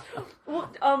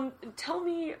 Well, tell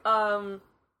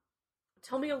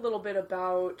me a little bit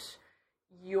about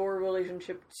your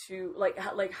relationship to, like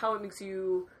how it makes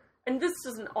you, and this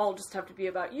doesn't all just have to be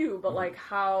about you, but like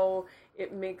how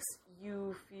it makes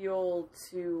you feel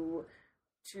to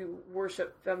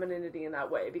worship femininity in that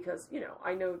way, because,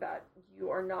 I know that you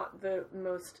are not the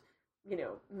most,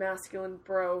 masculine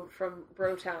bro from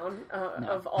Brotown, no.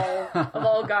 of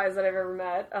all guys that I've ever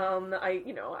met. I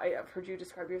have heard you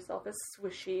describe yourself as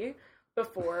swishy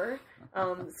before.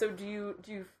 So do you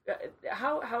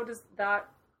how does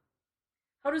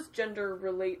gender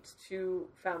relate to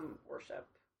femme worship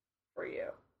for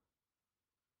you?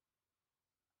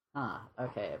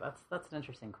 Okay, that's an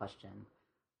interesting question.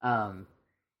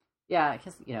 Yeah,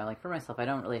 because, like for myself, I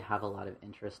don't really have a lot of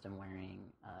interest in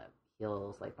wearing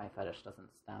heels. Like, my fetish doesn't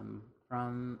stem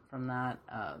from that.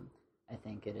 I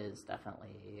think it is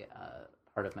definitely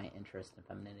part of my interest in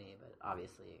femininity, but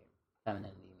obviously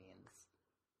femininity means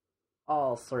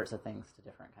all sorts of things to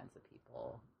different kinds of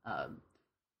people.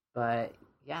 But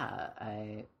yeah,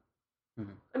 I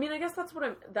mean, I guess that's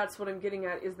what I'm getting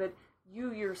at, is that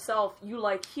you yourself, you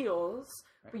like heels,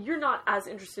 right, but you're not as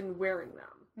interested in wearing them.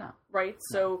 No. Right? No.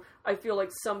 So I feel like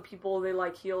some people, they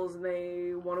like heels and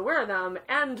they want to wear them,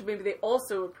 and maybe they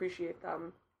also appreciate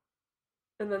them.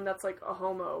 And then that's like a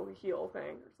homo heel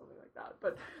thing or something like that.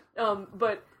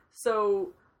 But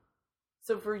so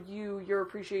for you, your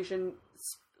appreciation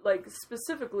like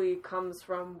specifically comes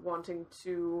from wanting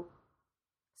to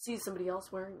see somebody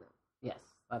else wearing them. Yes,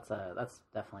 that's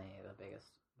definitely the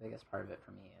biggest part of it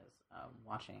for me is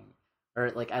watching,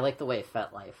 or like, I like the way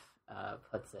FetLife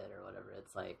puts it, or whatever.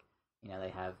 It's like, they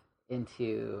have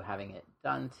into, having it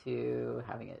done to,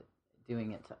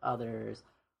 doing it to others,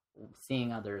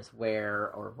 seeing others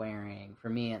wear or wearing. For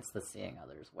me, it's the seeing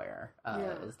others wear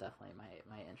is definitely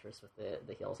my interest with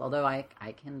the heels. Although I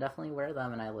can definitely wear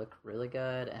them and I look really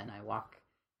good and I walk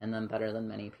in them better than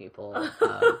many people.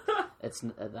 That is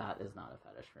not a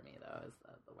fetish for me, though, is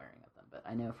the wearing of them. But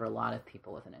I know for a lot of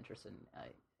people with an interest in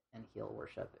heel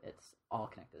worship, it's all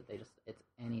connected. It's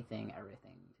anything,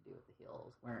 everything to do with the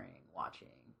heels, wearing, watching,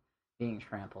 being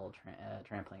trampled,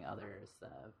 trampling others.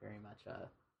 Very much a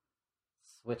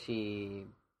switchy,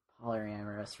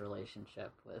 polyamorous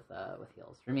relationship with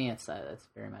heels. For me, it's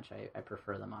very much I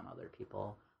prefer them on other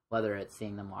people, whether it's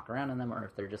seeing them walk around in them or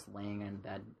if they're just laying in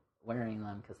bed wearing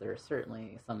them, because there are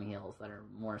certainly some heels that are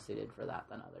more suited for that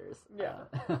than others. Yeah.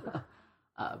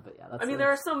 But yeah, I mean, there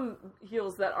are some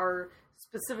heels that are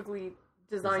specifically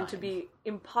designed to be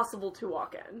impossible to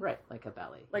walk in. Right, like a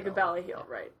ballet heel. Like a ballet heel,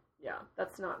 yeah. Right. Yeah,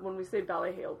 that's not, when we say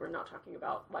ballet heel, we're not talking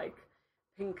about, like,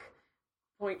 pink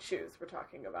point shoes. We're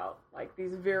talking about, like,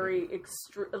 these very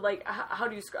like, how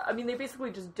do you describe? I mean, they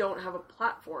basically just don't have a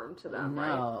platform to them,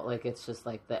 right? No, like, it's just,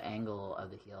 like, the angle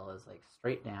of the heel is, like,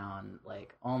 straight down,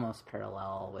 like, almost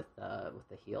parallel with the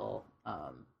heel.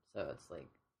 So it's, like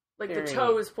the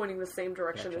toe is pointing the same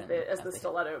direction as the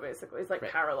stiletto, basically. It's, like,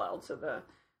 right, parallel to the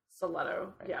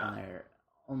stiletto. Right. Yeah. And they're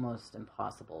almost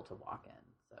impossible to walk in.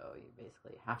 So you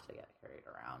basically have to get carried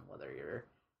around, whether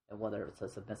it's a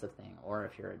submissive thing or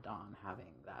if you're a dom,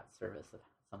 having that service of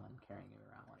someone carrying you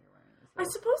around while you're wearing this. I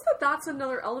suppose that's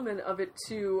another element of it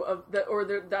too,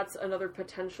 that's another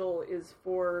potential, is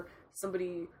for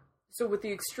somebody. So with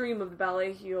the extreme of the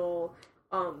ballet heel,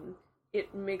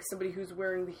 it makes somebody who's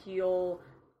wearing the heel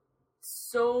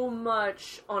so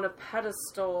much on a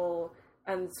pedestal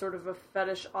and sort of a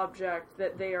fetish object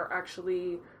that they are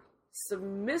actually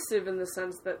submissive in the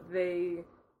sense that they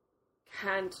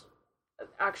can't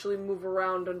actually move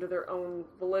around under their own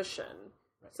volition.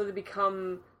 Right. So they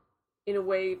become, in a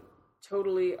way,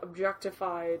 totally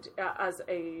objectified as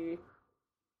a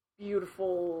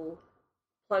beautiful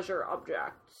pleasure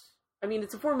object. I mean,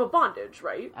 it's a form of bondage,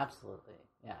 right? Absolutely,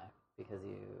 yeah, because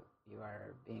you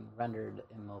are being rendered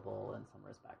immobile in some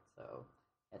respect, so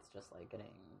it's just like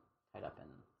getting tied up in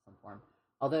some form.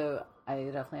 Although I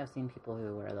definitely have seen people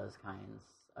who wear those kinds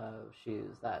of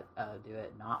shoes that do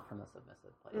it not from a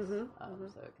submissive place.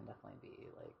 So it can definitely be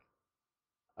like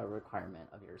a requirement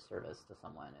of your service to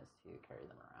someone is to carry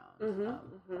them around,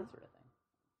 that sort of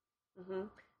thing.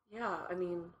 Yeah, I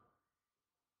mean,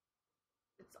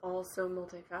 it's all so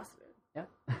multifaceted. Yeah.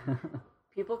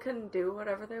 People can do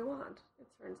whatever they want, it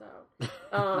turns out.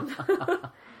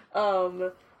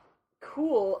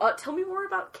 Cool. Tell me more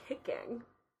about kicking.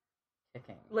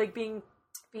 Kicking. Like being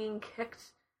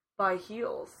kicked by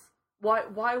heels.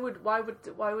 Why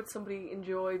would somebody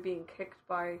enjoy being kicked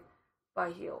by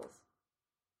heels?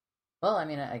 Well, I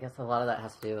mean, I guess a lot of that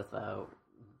has to do with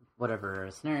whatever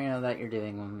scenario that you're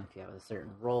doing. If you have a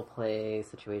certain role play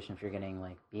situation, if you're getting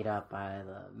like beat up by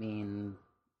the mean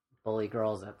bully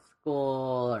girls at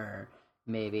school, or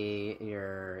maybe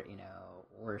you're,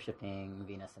 worshipping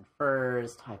Venus in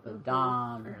furs type of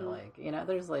dom, or like,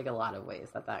 there's like a lot of ways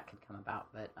that could come about.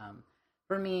 But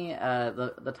for me,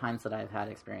 the times that I've had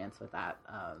experience with that,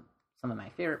 some of my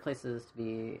favorite places to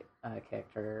be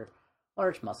kicked are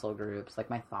large muscle groups, like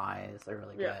my thighs are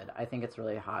really good. I think it's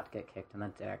really hot to get kicked in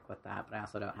the dick with that, but I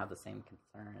also don't have the same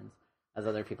concerns as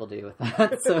other people do with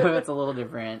that, so it's a little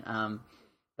different.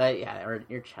 But yeah, or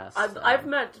your chest. I've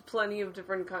met plenty of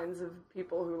different kinds of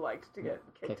people who liked to get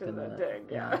kicked in the dick.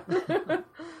 Yeah.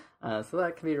 So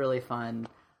that can be really fun.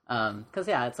 Because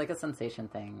it's like a sensation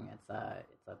thing. It's a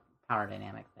power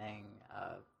dynamic thing.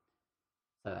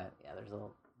 So there's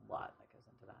a lot that goes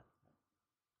into that.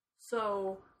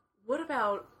 So, what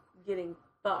about getting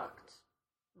fucked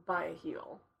by a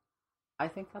heel? I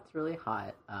think that's really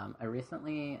hot. I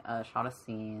recently shot a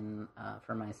scene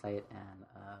for my site, and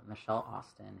Michelle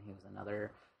Austin, who's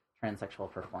another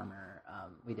transsexual performer,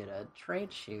 we did a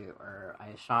trade shoot where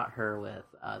I shot her with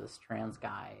this trans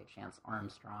guy, Chance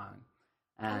Armstrong.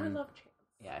 And I love Chance.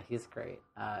 Yeah, he's great.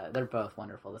 They're both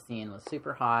wonderful. The scene was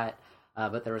super hot,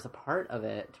 but there was a part of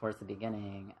it towards the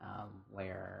beginning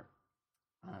where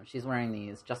she's wearing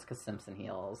these Jessica Simpson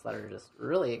heels that are just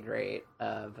really great,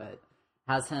 but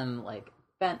has him like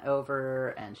bent over,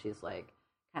 and she's like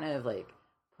kind of like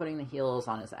putting the heels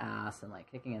on his ass and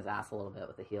like kicking his ass a little bit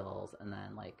with the heels, and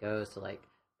then like goes to like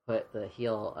put the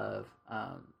heel of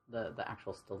the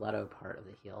actual stiletto part of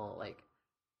the heel like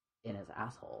in his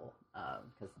asshole,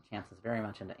 because Chance is very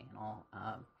much into anal.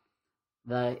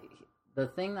 The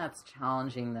thing that's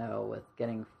challenging though with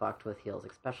getting fucked with heels,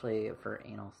 especially for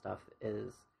anal stuff,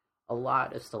 is a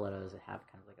lot of stilettos have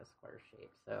kind of like a square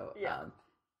shape. So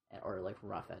or like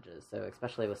rough edges. So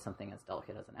especially with something as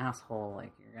delicate as an asshole,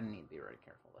 like you're gonna need to be really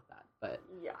careful with that. But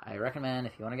I recommend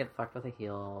if you want to get fucked with a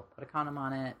heel, put a condom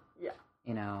on it. Yeah.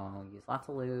 Use lots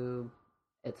of lube.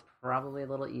 It's probably a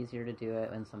little easier to do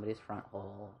it in somebody's front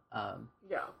hole.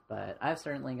 But I've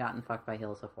certainly gotten fucked by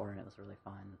heels before, and it was really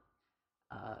fun.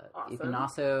 Awesome. You can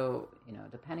also,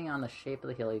 depending on the shape of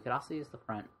the heel, you could also use the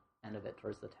front end of it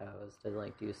towards the toes to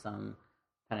like do some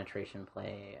penetration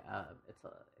play.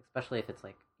 Especially if it's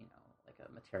like like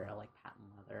a material like patent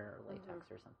leather or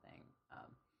latex or something.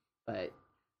 But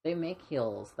they make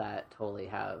heels that totally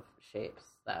have shapes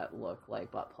that look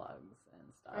like butt plugs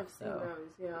and stuff. I've seen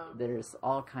those, yeah. There's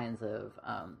all kinds of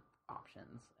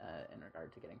options in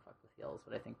regard to getting fucked with heels,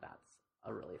 but I think that's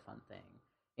a really fun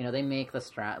thing. They make the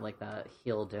strap, like the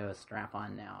heel doe strap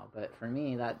on now, but for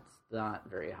me, that's not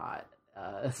very hot.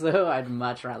 So I'd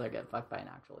much rather get fucked by an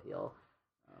actual heel.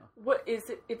 What is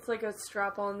it? It's like a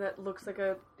strap-on that looks like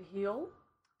a heel?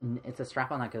 It's a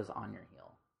strap-on that goes on your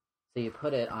heel. So you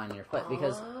put it on your foot.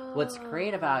 Because what's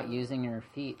great about using your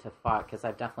feet to fuck, because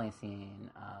I've definitely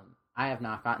seen, I have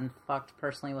not gotten fucked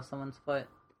personally with someone's foot.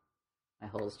 My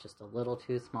hole's just a little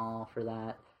too small for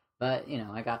that. But,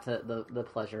 I got to the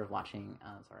pleasure of watching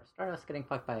Zara Stardust getting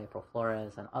fucked by April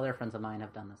Flores, and other friends of mine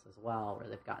have done this as well, where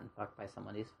they've gotten fucked by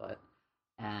somebody's foot.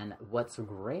 And what's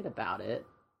great about it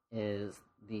is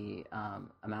the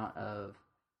amount of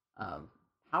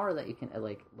power that you can,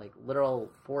 like literal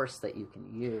force that you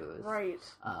can use. Right.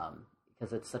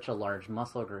 Because it's such a large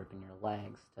muscle group in your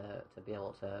legs to be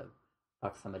able to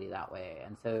fuck somebody that way.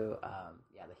 And so,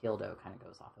 the heel doe kind of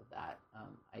goes off of that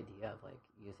idea of like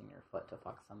using your foot to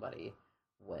fuck somebody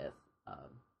with,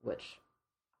 which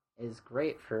is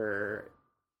great for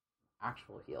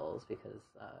actual heels, because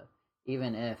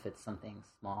even if it's something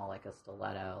small like a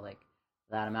stiletto, like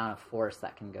that amount of force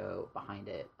that can go behind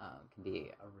it can be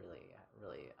a really,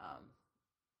 really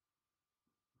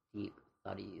deep,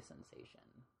 thuddy sensation.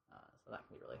 So that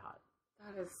can be really hot.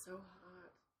 That is so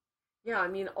hot. Yeah, I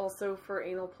mean, also for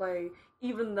anal play,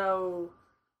 even though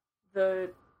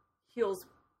the heels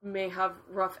may have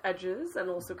rough edges, and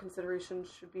also consideration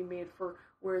should be made for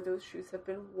where those shoes have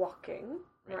been walking,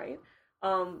 right?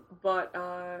 But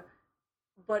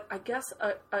I guess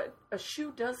a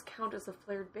shoe does count as a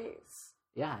flared base.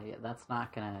 Yeah, that's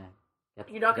not gonna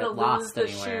You're not gonna lose the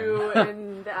shoe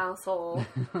in the asshole.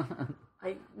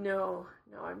 I'm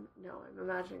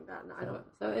imagining that, and I don't.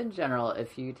 So in general,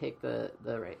 if you take the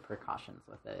right precautions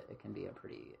with it, it can be a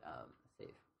pretty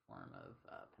safe form of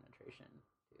penetration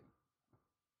too.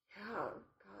 Yeah,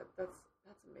 God, that's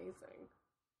amazing.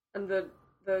 And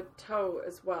the toe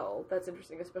as well. That's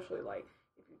interesting, especially like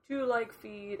if you do like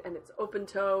feet and it's open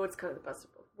toe, it's kind of the best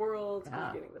of both worlds.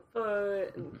 Yeah. You're getting the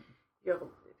foot, and you have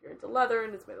if you're into leather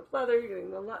and it's made of leather, you're getting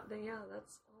the leather. Yeah,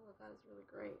 that's all of that is really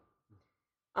great.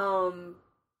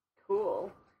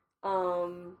 Cool.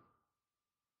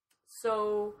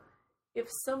 So if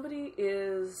somebody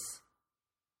is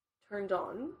turned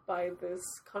on by this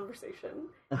conversation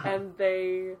and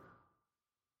they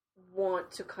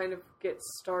want to kind of get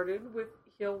started with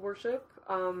heel worship,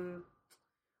 well,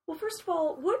 first of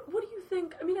all, what do you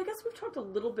think? I mean, I guess we've talked a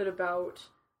little bit about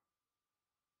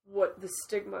what the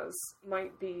stigmas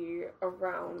might be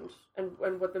around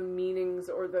and what the meanings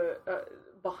or the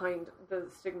behind the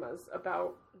stigmas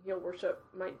about heel worship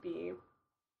might be.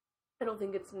 I don't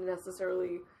think it's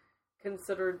necessarily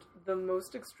considered the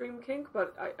most extreme kink,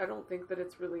 but I don't think that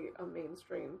it's really a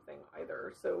mainstream thing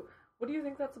either. So what do you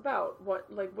think that's about? What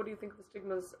do you think the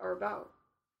stigmas are about?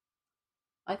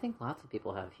 I think lots of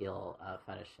people have heel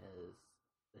fetishes.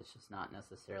 It's just not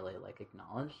necessarily like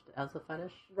acknowledged as a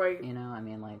fetish, right? You know, I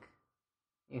mean, like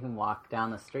you can walk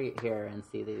down the street here and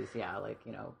see these,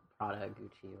 Prada,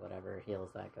 Gucci, whatever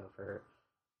heels that go for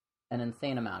an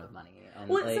insane amount of money. And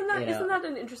well, isn't that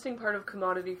an interesting part of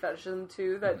commodity fetishism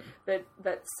too?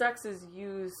 That sex is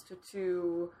used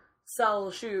to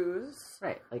sell shoes,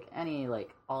 right? Like any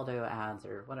Aldo ads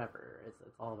or whatever.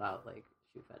 It's all about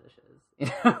shoe fetishes,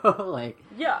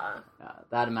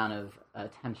 that amount of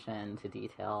attention to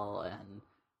detail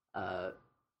and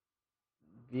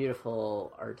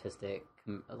beautiful artistic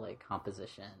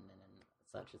composition and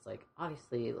such. It's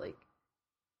obviously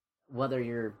whether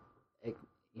you're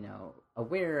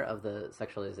aware of the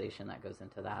sexualization that goes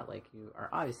into that, you are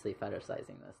obviously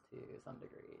fetishizing this to some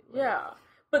degree.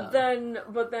 But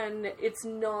then it's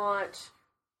not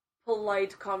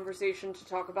polite conversation to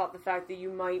talk about the fact that you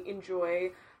might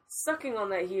enjoy sucking on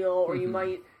that heel, or you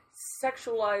might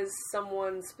sexualize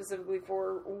someone specifically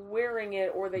for wearing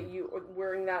it, or that you are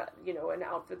wearing that, an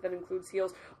outfit that includes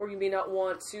heels, or you may not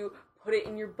want to put it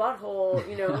in your butthole,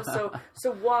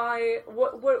 so why,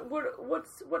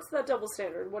 what's that double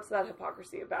standard? What's that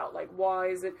hypocrisy about? Why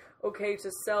is it okay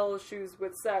to sell shoes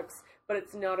with sex, but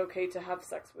it's not okay to have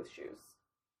sex with shoes?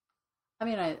 I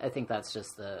mean, I think that's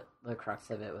just the crux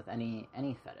of it with any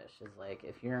fetish, is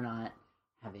if you're not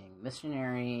having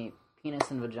missionary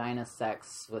penis and vagina sex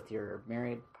with your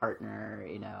married partner,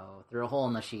 through a hole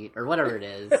in the sheet or whatever it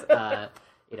is,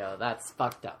 that's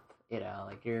fucked up.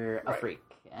 You're a freak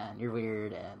and you're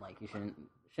weird and you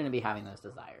shouldn't be having those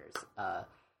desires.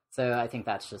 So I think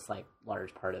that's just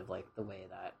large part of the way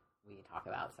that we talk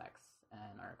about sex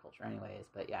in our culture anyways.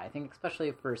 But yeah, I think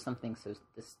especially for something so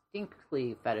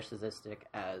distinctly fetishistic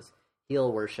as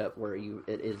heel worship, where it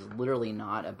is literally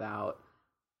not about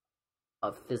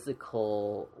a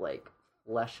physical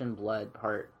flesh and blood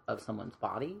part of someone's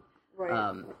body,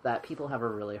 right? That people have a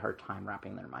really hard time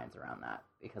wrapping their minds around that,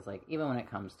 because even when it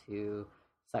comes to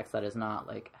sex that is not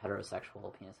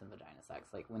heterosexual penis and vagina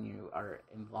sex, when you are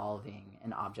involving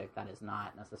an object that is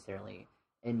not necessarily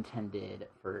intended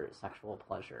for sexual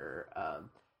pleasure,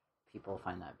 people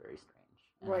find that very strange,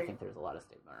 and I think there's a lot of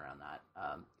stigma around that.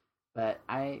 But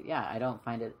I don't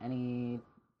find it any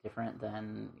different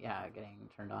than getting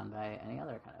turned on by any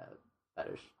other kind of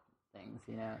fetish things,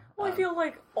 Well, I feel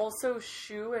also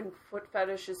shoe and foot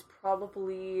fetish is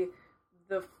probably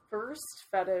the first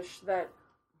fetish that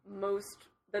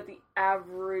the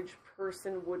average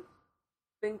person would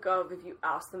think of if you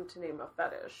ask them to name a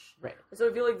fetish. Right. So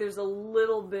I feel there's a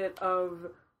little bit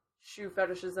of shoe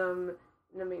fetishism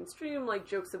in the mainstream,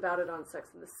 jokes about it on Sex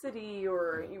and the City,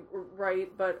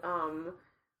 right? But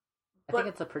I think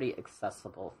it's a pretty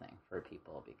accessible thing for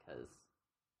people, because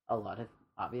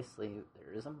obviously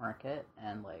there is a market,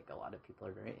 and a lot of people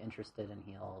are very interested in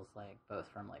heels, both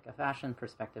from a fashion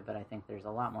perspective, but I think there's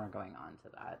a lot more going on to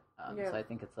that. So I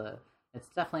think it's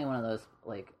definitely one of those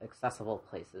accessible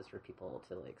places for people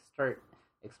to start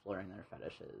exploring their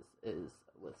fetishes, is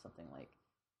with something like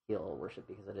heel worship,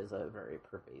 because it is a very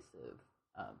pervasive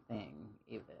thing.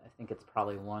 I think it's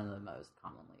probably one of the most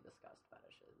commonly discussed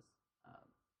fetishes,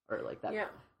 or that. Yeah.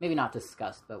 Maybe not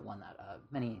discussed, but one that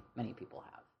many people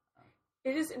have.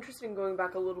 It is interesting going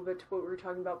back a little bit to what we were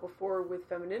talking about before with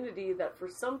femininity, that for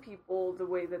some people, the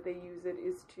way that they use it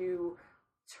is to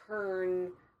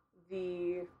turn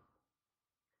the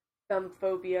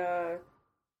femphobia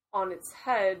on its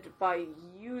head by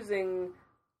using,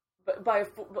 by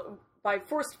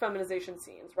forced feminization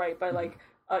scenes, right? By like,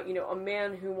 a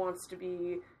man who wants to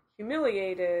be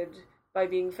humiliated by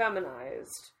being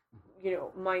feminized,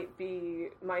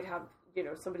 might have,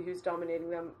 somebody who's dominating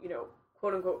them,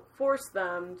 quote unquote, force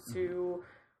them to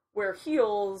wear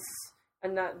heels,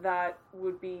 and that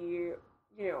would be,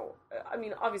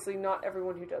 obviously not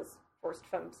everyone who does forced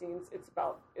femme scenes,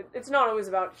 it's not always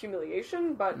about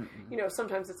humiliation, but,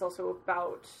 sometimes it's also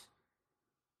about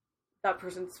that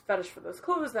person's fetish for those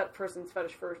clothes, that person's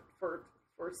fetish for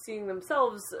seeing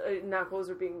themselves in that clothes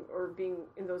or being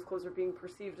in those clothes or being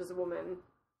perceived as a woman.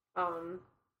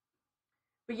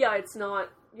 But yeah, it's not,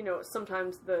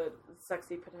 sometimes the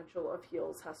sexy potential of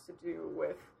heels has to do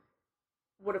with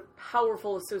what a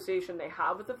powerful association they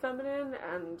have with the feminine,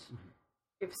 and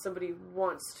if somebody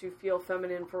wants to feel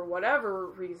feminine for whatever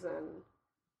reason,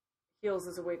 heels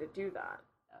is a way to do that.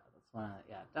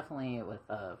 Definitely with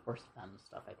forced femme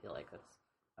stuff, I feel like that's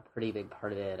a pretty big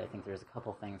part of it. I think there's a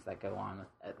couple things that go on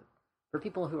with for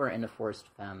people who are into forced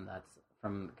femme, that's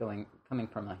coming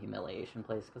from a humiliation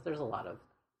place, because there's a lot of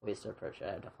ways to approach it.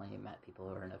 I've definitely met people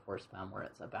who are into forced femme where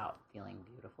it's about feeling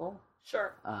beautiful.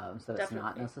 Sure. So it's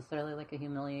not necessarily like a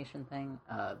humiliation thing.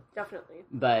 Definitely.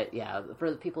 But yeah, for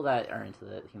the people that are into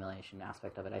the humiliation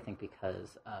aspect of it, I think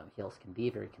because heels can be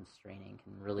very constraining,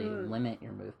 can really limit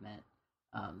your movement,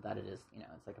 that it is,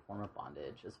 it's like a form of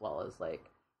bondage, as well as like,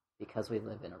 because we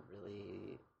live in a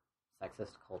really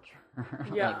sexist culture,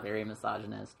 like very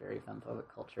misogynist, very femophobic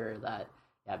culture, that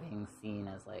being seen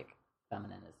as like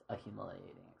feminine is a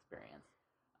humiliating experience.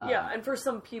 And for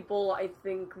some people, I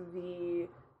think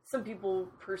some people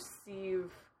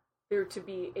perceive there to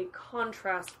be a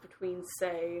contrast between,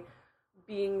 say,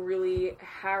 being really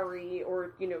hairy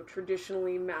or,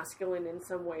 traditionally masculine in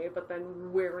some way, but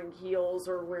then wearing heels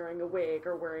or wearing a wig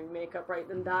or wearing makeup, right?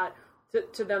 And that,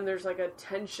 to them, there's like a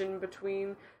tension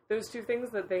between those two things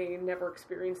that they never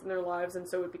experience in their lives, and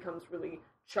so it becomes really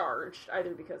charged,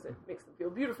 either because it makes them feel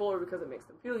beautiful or because it makes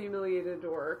them feel humiliated,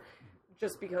 or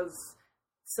just because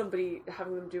somebody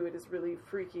having them do it is really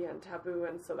freaky and taboo,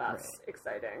 and so that's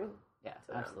exciting. Yeah,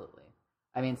 absolutely.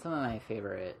 I mean, some of my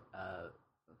favorite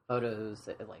photos,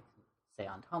 like, say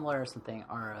on Tumblr or something,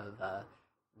 are of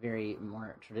very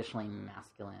more traditionally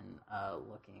masculine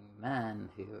looking men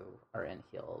who are in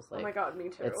heels. Like, oh my god, me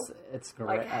too. It's great.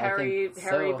 Like Harry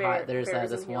Bear. There's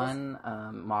this one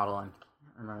model, I can't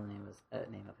remember the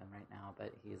name of him right now,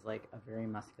 but he's like a very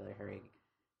muscular,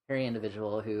 hairy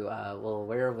individual who will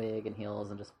wear a wig and heels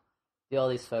and just do all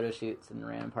these photo shoots in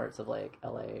random parts of like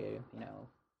LA,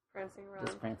 prancing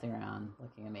around,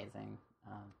 looking amazing.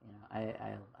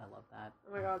 I love that.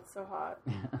 Oh my god, so hot.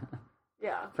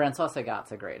 Yeah. Francois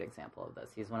Sagat's a great example of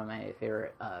this. He's one of my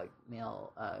favorite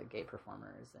male gay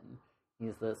performers, and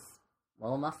he's this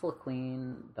little muscle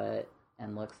queen,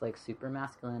 and looks like super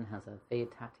masculine, has a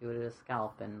fade tattoo at his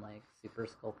scalp, and like super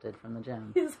sculpted from the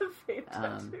gym. He's a fade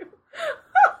tattoo.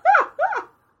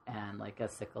 And like a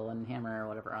sickle and hammer or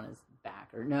whatever on his back,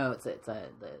 or no, it's the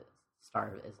Star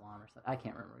of Islam or something. I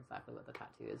can't remember exactly what the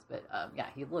tattoo is, but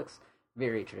he looks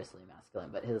very traditionally masculine.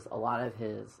 But a lot of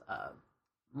his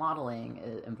modeling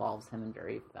involves him in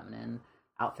very feminine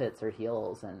outfits or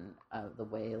heels, and the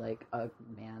way like a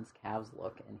man's calves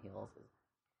look in heels is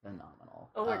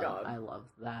phenomenal. Oh my god, I love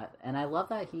that, and I love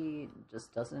that he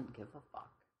just doesn't give a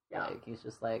fuck. Yeah, like he's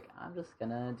just like, I'm just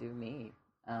gonna do me.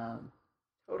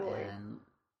 Totally. And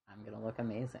I'm gonna look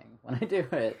amazing when I do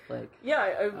it. Like,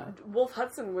 Wolf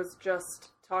Hudson was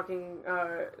just talking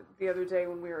the other day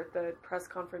when we were at the press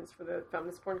conference for the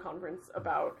Feminist Porn Conference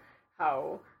about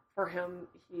how for him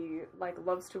he like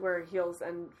loves to wear heels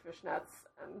and fishnets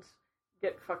and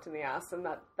get fucked in the ass, and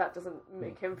that doesn't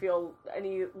make him feel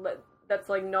any. That's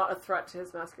like not a threat to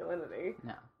his masculinity.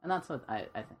 No, and that's what I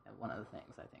think. One of the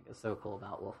things I think is so cool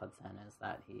about Wolf Hudson is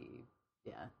that he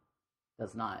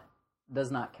does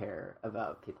not care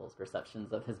about people's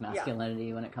perceptions of his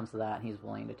masculinity when it comes to that. He's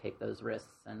willing to take those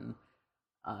risks and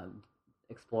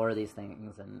explore these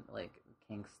things and like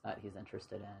kinks that he's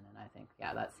interested in. And I think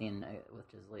that scene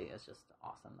with Jizzly is just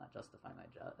awesome. That Justify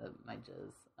My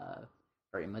Jizz,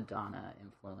 very Madonna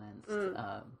influenced.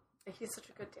 He's such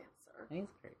a good dancer. He's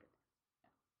very good.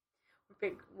 We're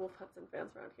big Wolf Hudson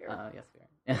fans around here. Yes, we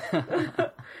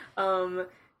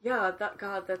are.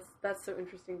 That's so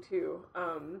interesting too.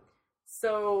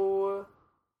 So,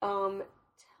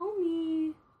 tell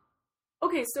me,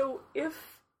 okay, so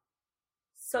if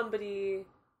somebody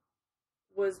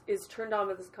is turned on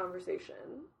to this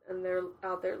conversation, and they're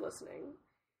out there listening,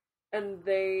 and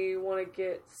they want to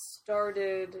get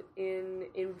started in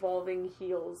involving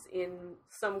heels in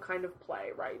some kind of play,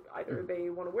 right? Either they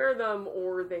want to wear them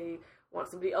or they want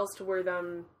somebody else to wear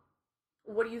them.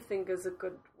 What do you think is a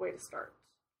good way to start?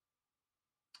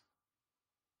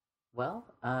 Well,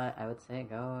 I would say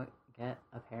go get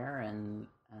a pair and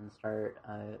start,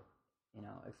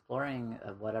 exploring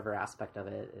whatever aspect of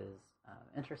it is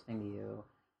interesting to you.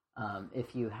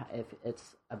 If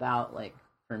it's about, like,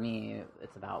 for me,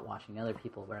 it's about watching other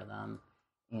people wear them.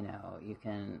 You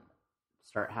can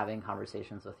start having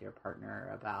conversations with your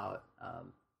partner about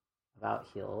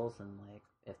heels, and like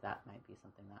if that might be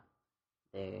something that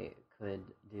they could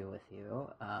do with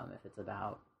you. If it's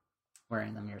about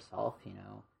wearing them yourself,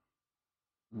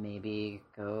 maybe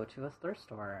go to a thrift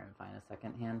store and find a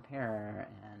secondhand pair,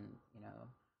 and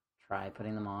try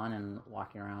putting them on and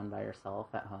walking around by yourself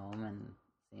at home and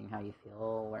seeing how you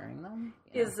feel wearing them.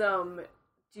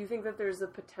 Do you think that there's a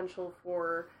potential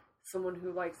for someone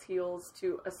who likes heels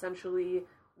to essentially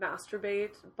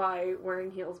masturbate by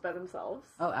wearing heels by themselves?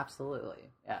 Oh, absolutely.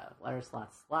 Yeah, there's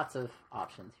lots of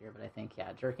options here, but I think,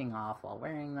 jerking off while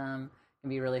wearing them can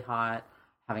be really hot.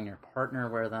 Having your partner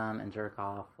wear them and jerk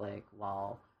off, like,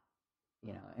 while,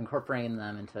 incorporating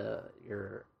them into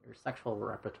your sexual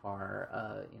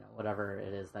repertoire, whatever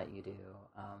it is that you do,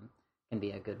 can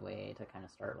be a good way to kind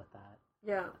of start with that.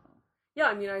 Yeah. Yeah,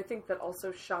 I mean, I think that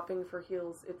also shopping for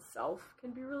heels itself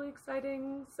can be really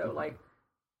exciting. So, like,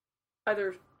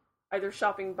 either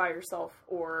shopping by yourself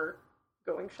or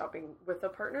going shopping with a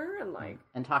partner, and like,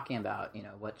 and talking about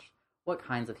what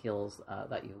kinds of heels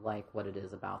that you like, what it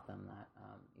is about them that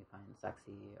you find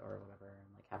sexy or whatever,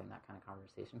 and like having that kind of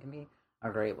conversation can be a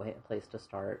great place to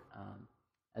start,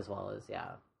 as well as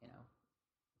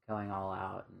going all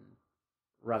out and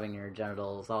rubbing your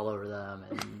genitals all over them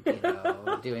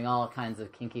and doing all kinds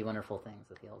of kinky, wonderful things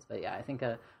with heels. But I think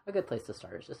a good place to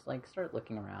start is just like start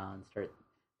looking around, start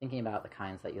thinking about the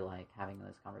kinds that you like, having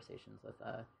those conversations with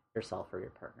yourself or your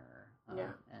partner,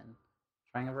 and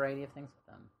trying a variety of things with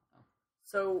them.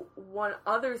 So one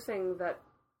other thing that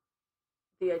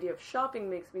the idea of shopping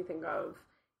makes me think of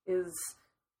is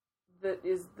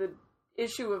the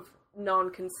issue of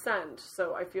non-consent.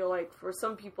 So I feel like for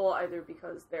some people, either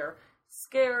because they're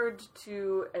scared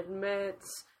to admit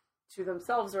to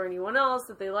themselves or anyone else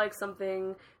that they like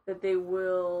something, that they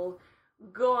will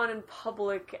go on in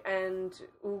public and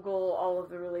oogle all of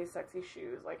the really sexy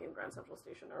shoes, like in Grand Central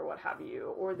Station or what have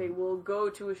you, or they will go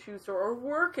to a shoe store or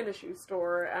work in a shoe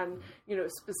store and,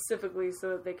 specifically so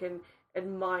that they can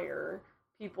admire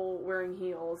people wearing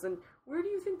heels. And where do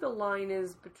you think the line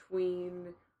is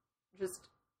between just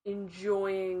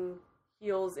enjoying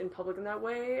heels in public in that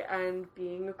way and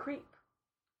being a creep?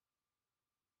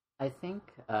 I think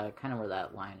kind of where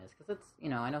that line is, because it's,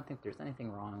 I don't think there's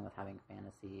anything wrong with having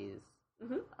fantasies.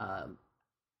 Mm-hmm.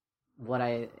 What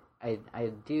I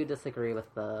do disagree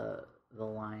with the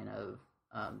line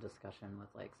of discussion with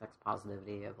like sex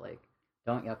positivity of like,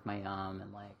 don't yuck my yum,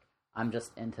 and like I'm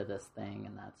just into this thing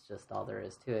and that's just all there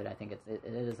is to it. I think it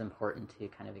is important to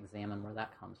kind of examine where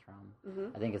that comes from.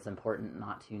 Mm-hmm. I think it's important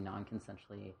not to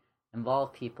non-consensually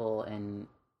involve people in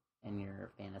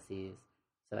your fantasies.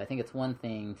 So I think it's one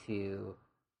thing to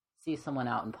see someone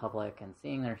out in public and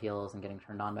seeing their heels and getting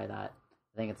turned on by that.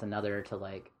 I think it's another to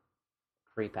like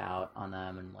creep out on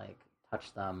them and like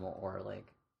touch them or like,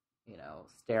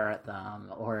 stare at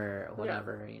them or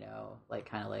whatever, like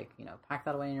kind of like, pack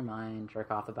that away in your mind, jerk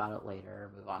off about it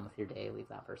later, move on with your day, leave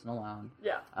that person alone.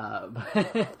 Yeah.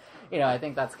 But, I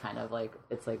think that's kind of like,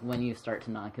 it's like when you start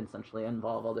to non-consensually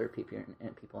involve other people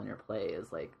in your play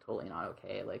is like totally not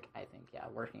okay. Like, I think,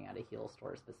 working at a heel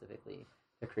store specifically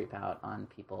to creep out on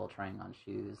people trying on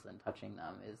shoes and touching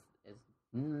them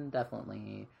is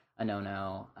definitely a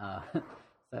no-no.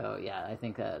 So I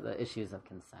think the issues of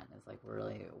consent is like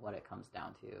really what it comes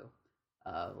down to.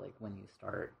 Like when you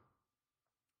start,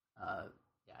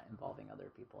 involving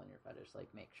other people in your fetish, like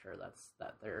make sure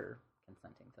that they're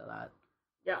consenting to that.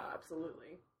 Yeah,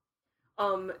 absolutely.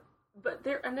 But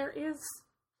there is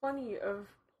plenty of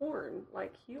porn,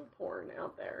 like heel porn,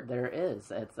 out there. There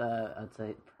is. It's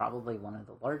probably one of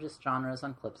the largest genres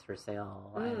on Clips for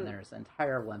Sale, and there's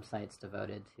entire websites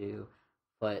devoted to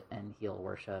foot and heel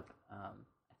worship.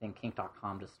 I think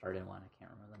kink.com just started one. I can't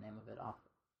remember the name of it off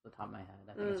the top of my head.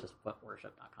 I think it's just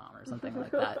footworship.com or something like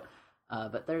that.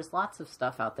 But there's lots of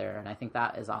stuff out there, and I think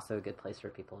that is also a good place for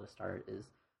people to start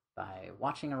is by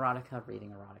watching erotica,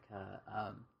 reading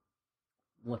erotica,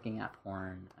 looking at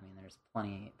porn. I mean, there's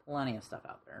plenty of stuff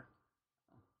out there.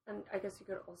 And I guess you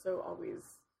could also always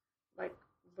like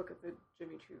look at the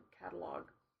Jimmy Choo catalog.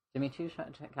 Jimmy Choo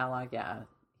catalog, yeah.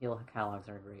 Heel catalogs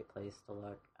are a great place to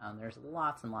look. There's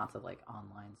lots and lots of like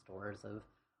online stores of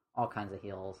all kinds of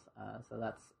heels. So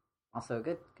that's also a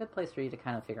good place for you to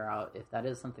kind of figure out if that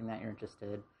is something that you're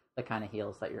interested, the kind of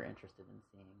heels that you're interested in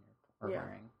seeing or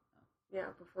wearing.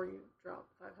 Yeah, before you drop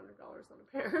 $500 on a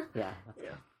pair. Yeah, that's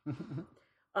good.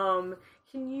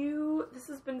 This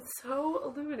has been so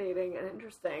illuminating and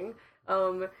interesting.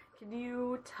 Can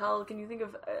you think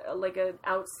of like an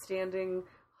outstanding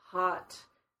hot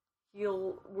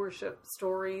heel worship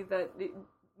story that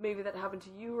maybe that happened to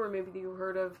you, or maybe that you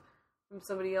heard of from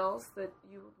somebody else that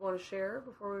you want to share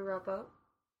before we wrap up?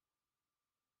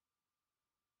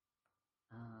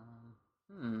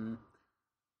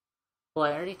 Well,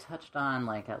 I already touched on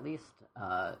like at least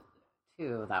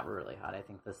two that were really hot. I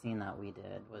think the scene that we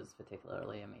did was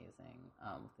particularly amazing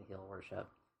with the heel worship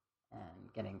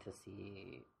and getting to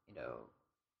see,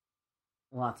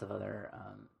 lots of other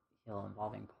heel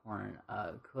involving porn.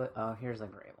 Here's a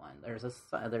great one. There's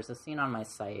a scene on my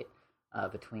site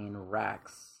between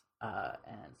Rex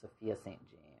and Sophia St.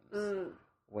 James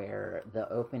where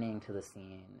the opening to the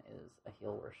scene is a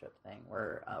heel worship thing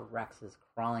where Rex is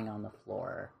crawling on the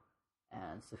floor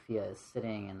and Sophia is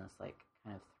sitting in this like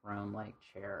kind of throne-like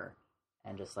chair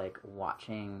and just like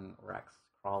watching Rex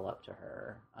crawl up to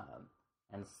her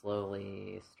and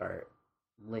slowly start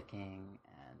licking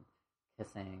and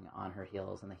kissing on her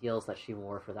heels, and the heels that she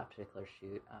wore for that particular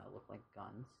shoot look like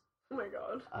guns. Oh my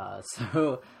god!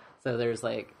 So there's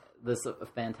like this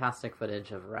fantastic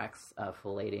footage of Rex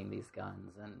filleting these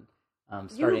guns and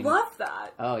starting. You love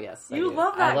that. Oh yes, you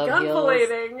love that gun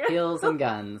filleting. Heels and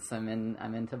guns. I'm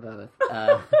into both.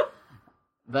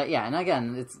 But yeah, and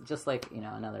again, it's just like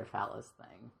another phallus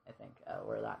thing. I think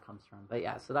where that comes from. But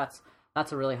yeah, so that's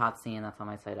a really hot scene. That's on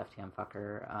my site, FTM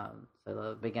Fucker. So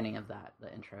the beginning of that,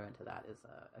 the intro into that is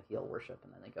a heel worship,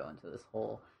 and then they go into this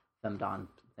whole femdom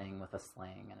thing with a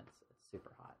sling, and it's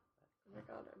super hot. Oh my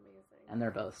god, amazing! And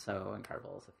they're both so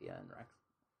incredible, Sophia and Rex.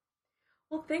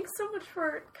 Well, thanks so much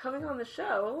for coming on the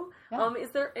show. Yeah.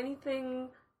 Is there anything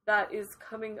that is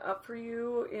coming up for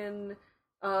you in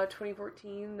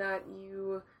 2014 that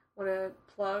you want to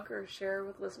plug or share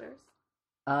with listeners?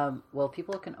 Well,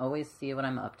 people can always see what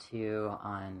I'm up to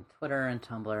on Twitter and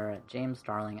Tumblr at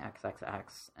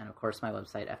JamesDarlingXXX, and of course my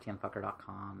website,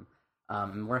 ftmfucker.com.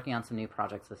 I'm working on some new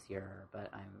projects this year, but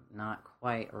I'm not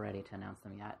quite ready to announce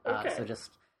them yet. Okay. So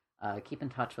just keep in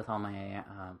touch with all my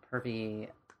pervy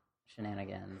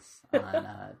shenanigans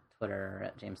on Twitter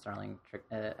at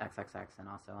JamesDarlingXXX and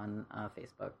also on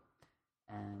Facebook.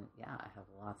 And yeah, I have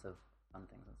lots of fun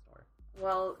things in store.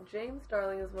 Well, James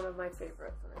Darling is one of my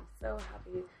favorites, and I'm so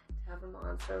happy to have him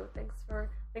on. So thanks for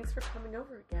coming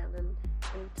over again and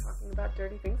talking about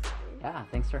dirty things with me. Yeah,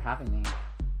 thanks for having me.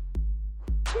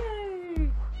 Yay!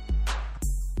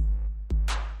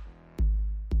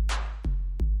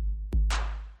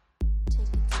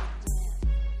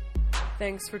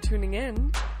 Thanks for tuning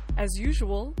in. As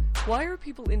usual, Why Are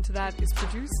People Into That is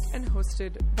produced and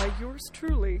hosted by yours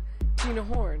truly, Tina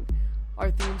Horn. Our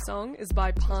theme song is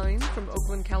by Pine from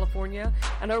Oakland, California,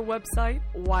 and our website,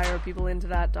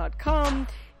 whyarepeopleintothat.com,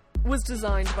 was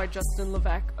designed by Justin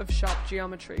Levesque of Shop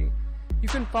Geometry. You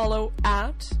can follow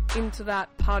at Into That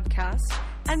Podcast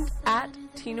and at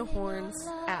Tina Horn's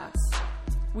Ass.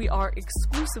 We are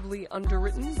exclusively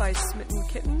underwritten by Smitten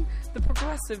Kitten, the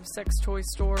progressive sex toy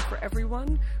store for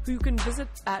everyone, who you can visit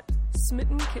at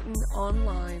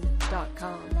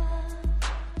smittenkittenonline.com.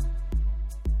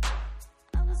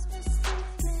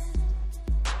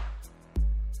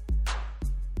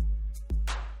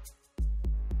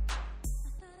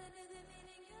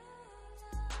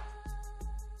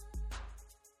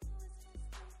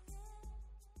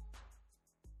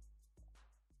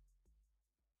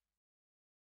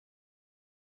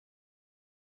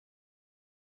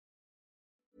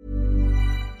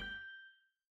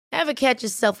 Ever catch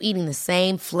yourself eating the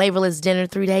same flavorless dinner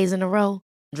 3 days in a row?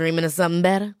 Dreaming of something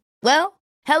better? Well,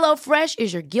 HelloFresh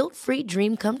is your guilt-free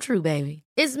dream come true, baby.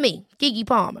 It's me, Keke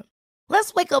Palmer.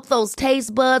 Let's wake up those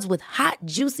taste buds with hot,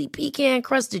 juicy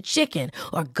pecan-crusted chicken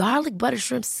or garlic butter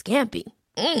shrimp scampi.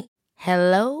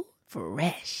 Hello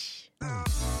Fresh.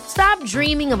 Stop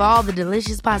dreaming of all the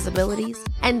delicious possibilities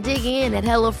and dig in at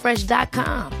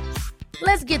HelloFresh.com.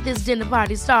 Let's get this dinner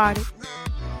party started.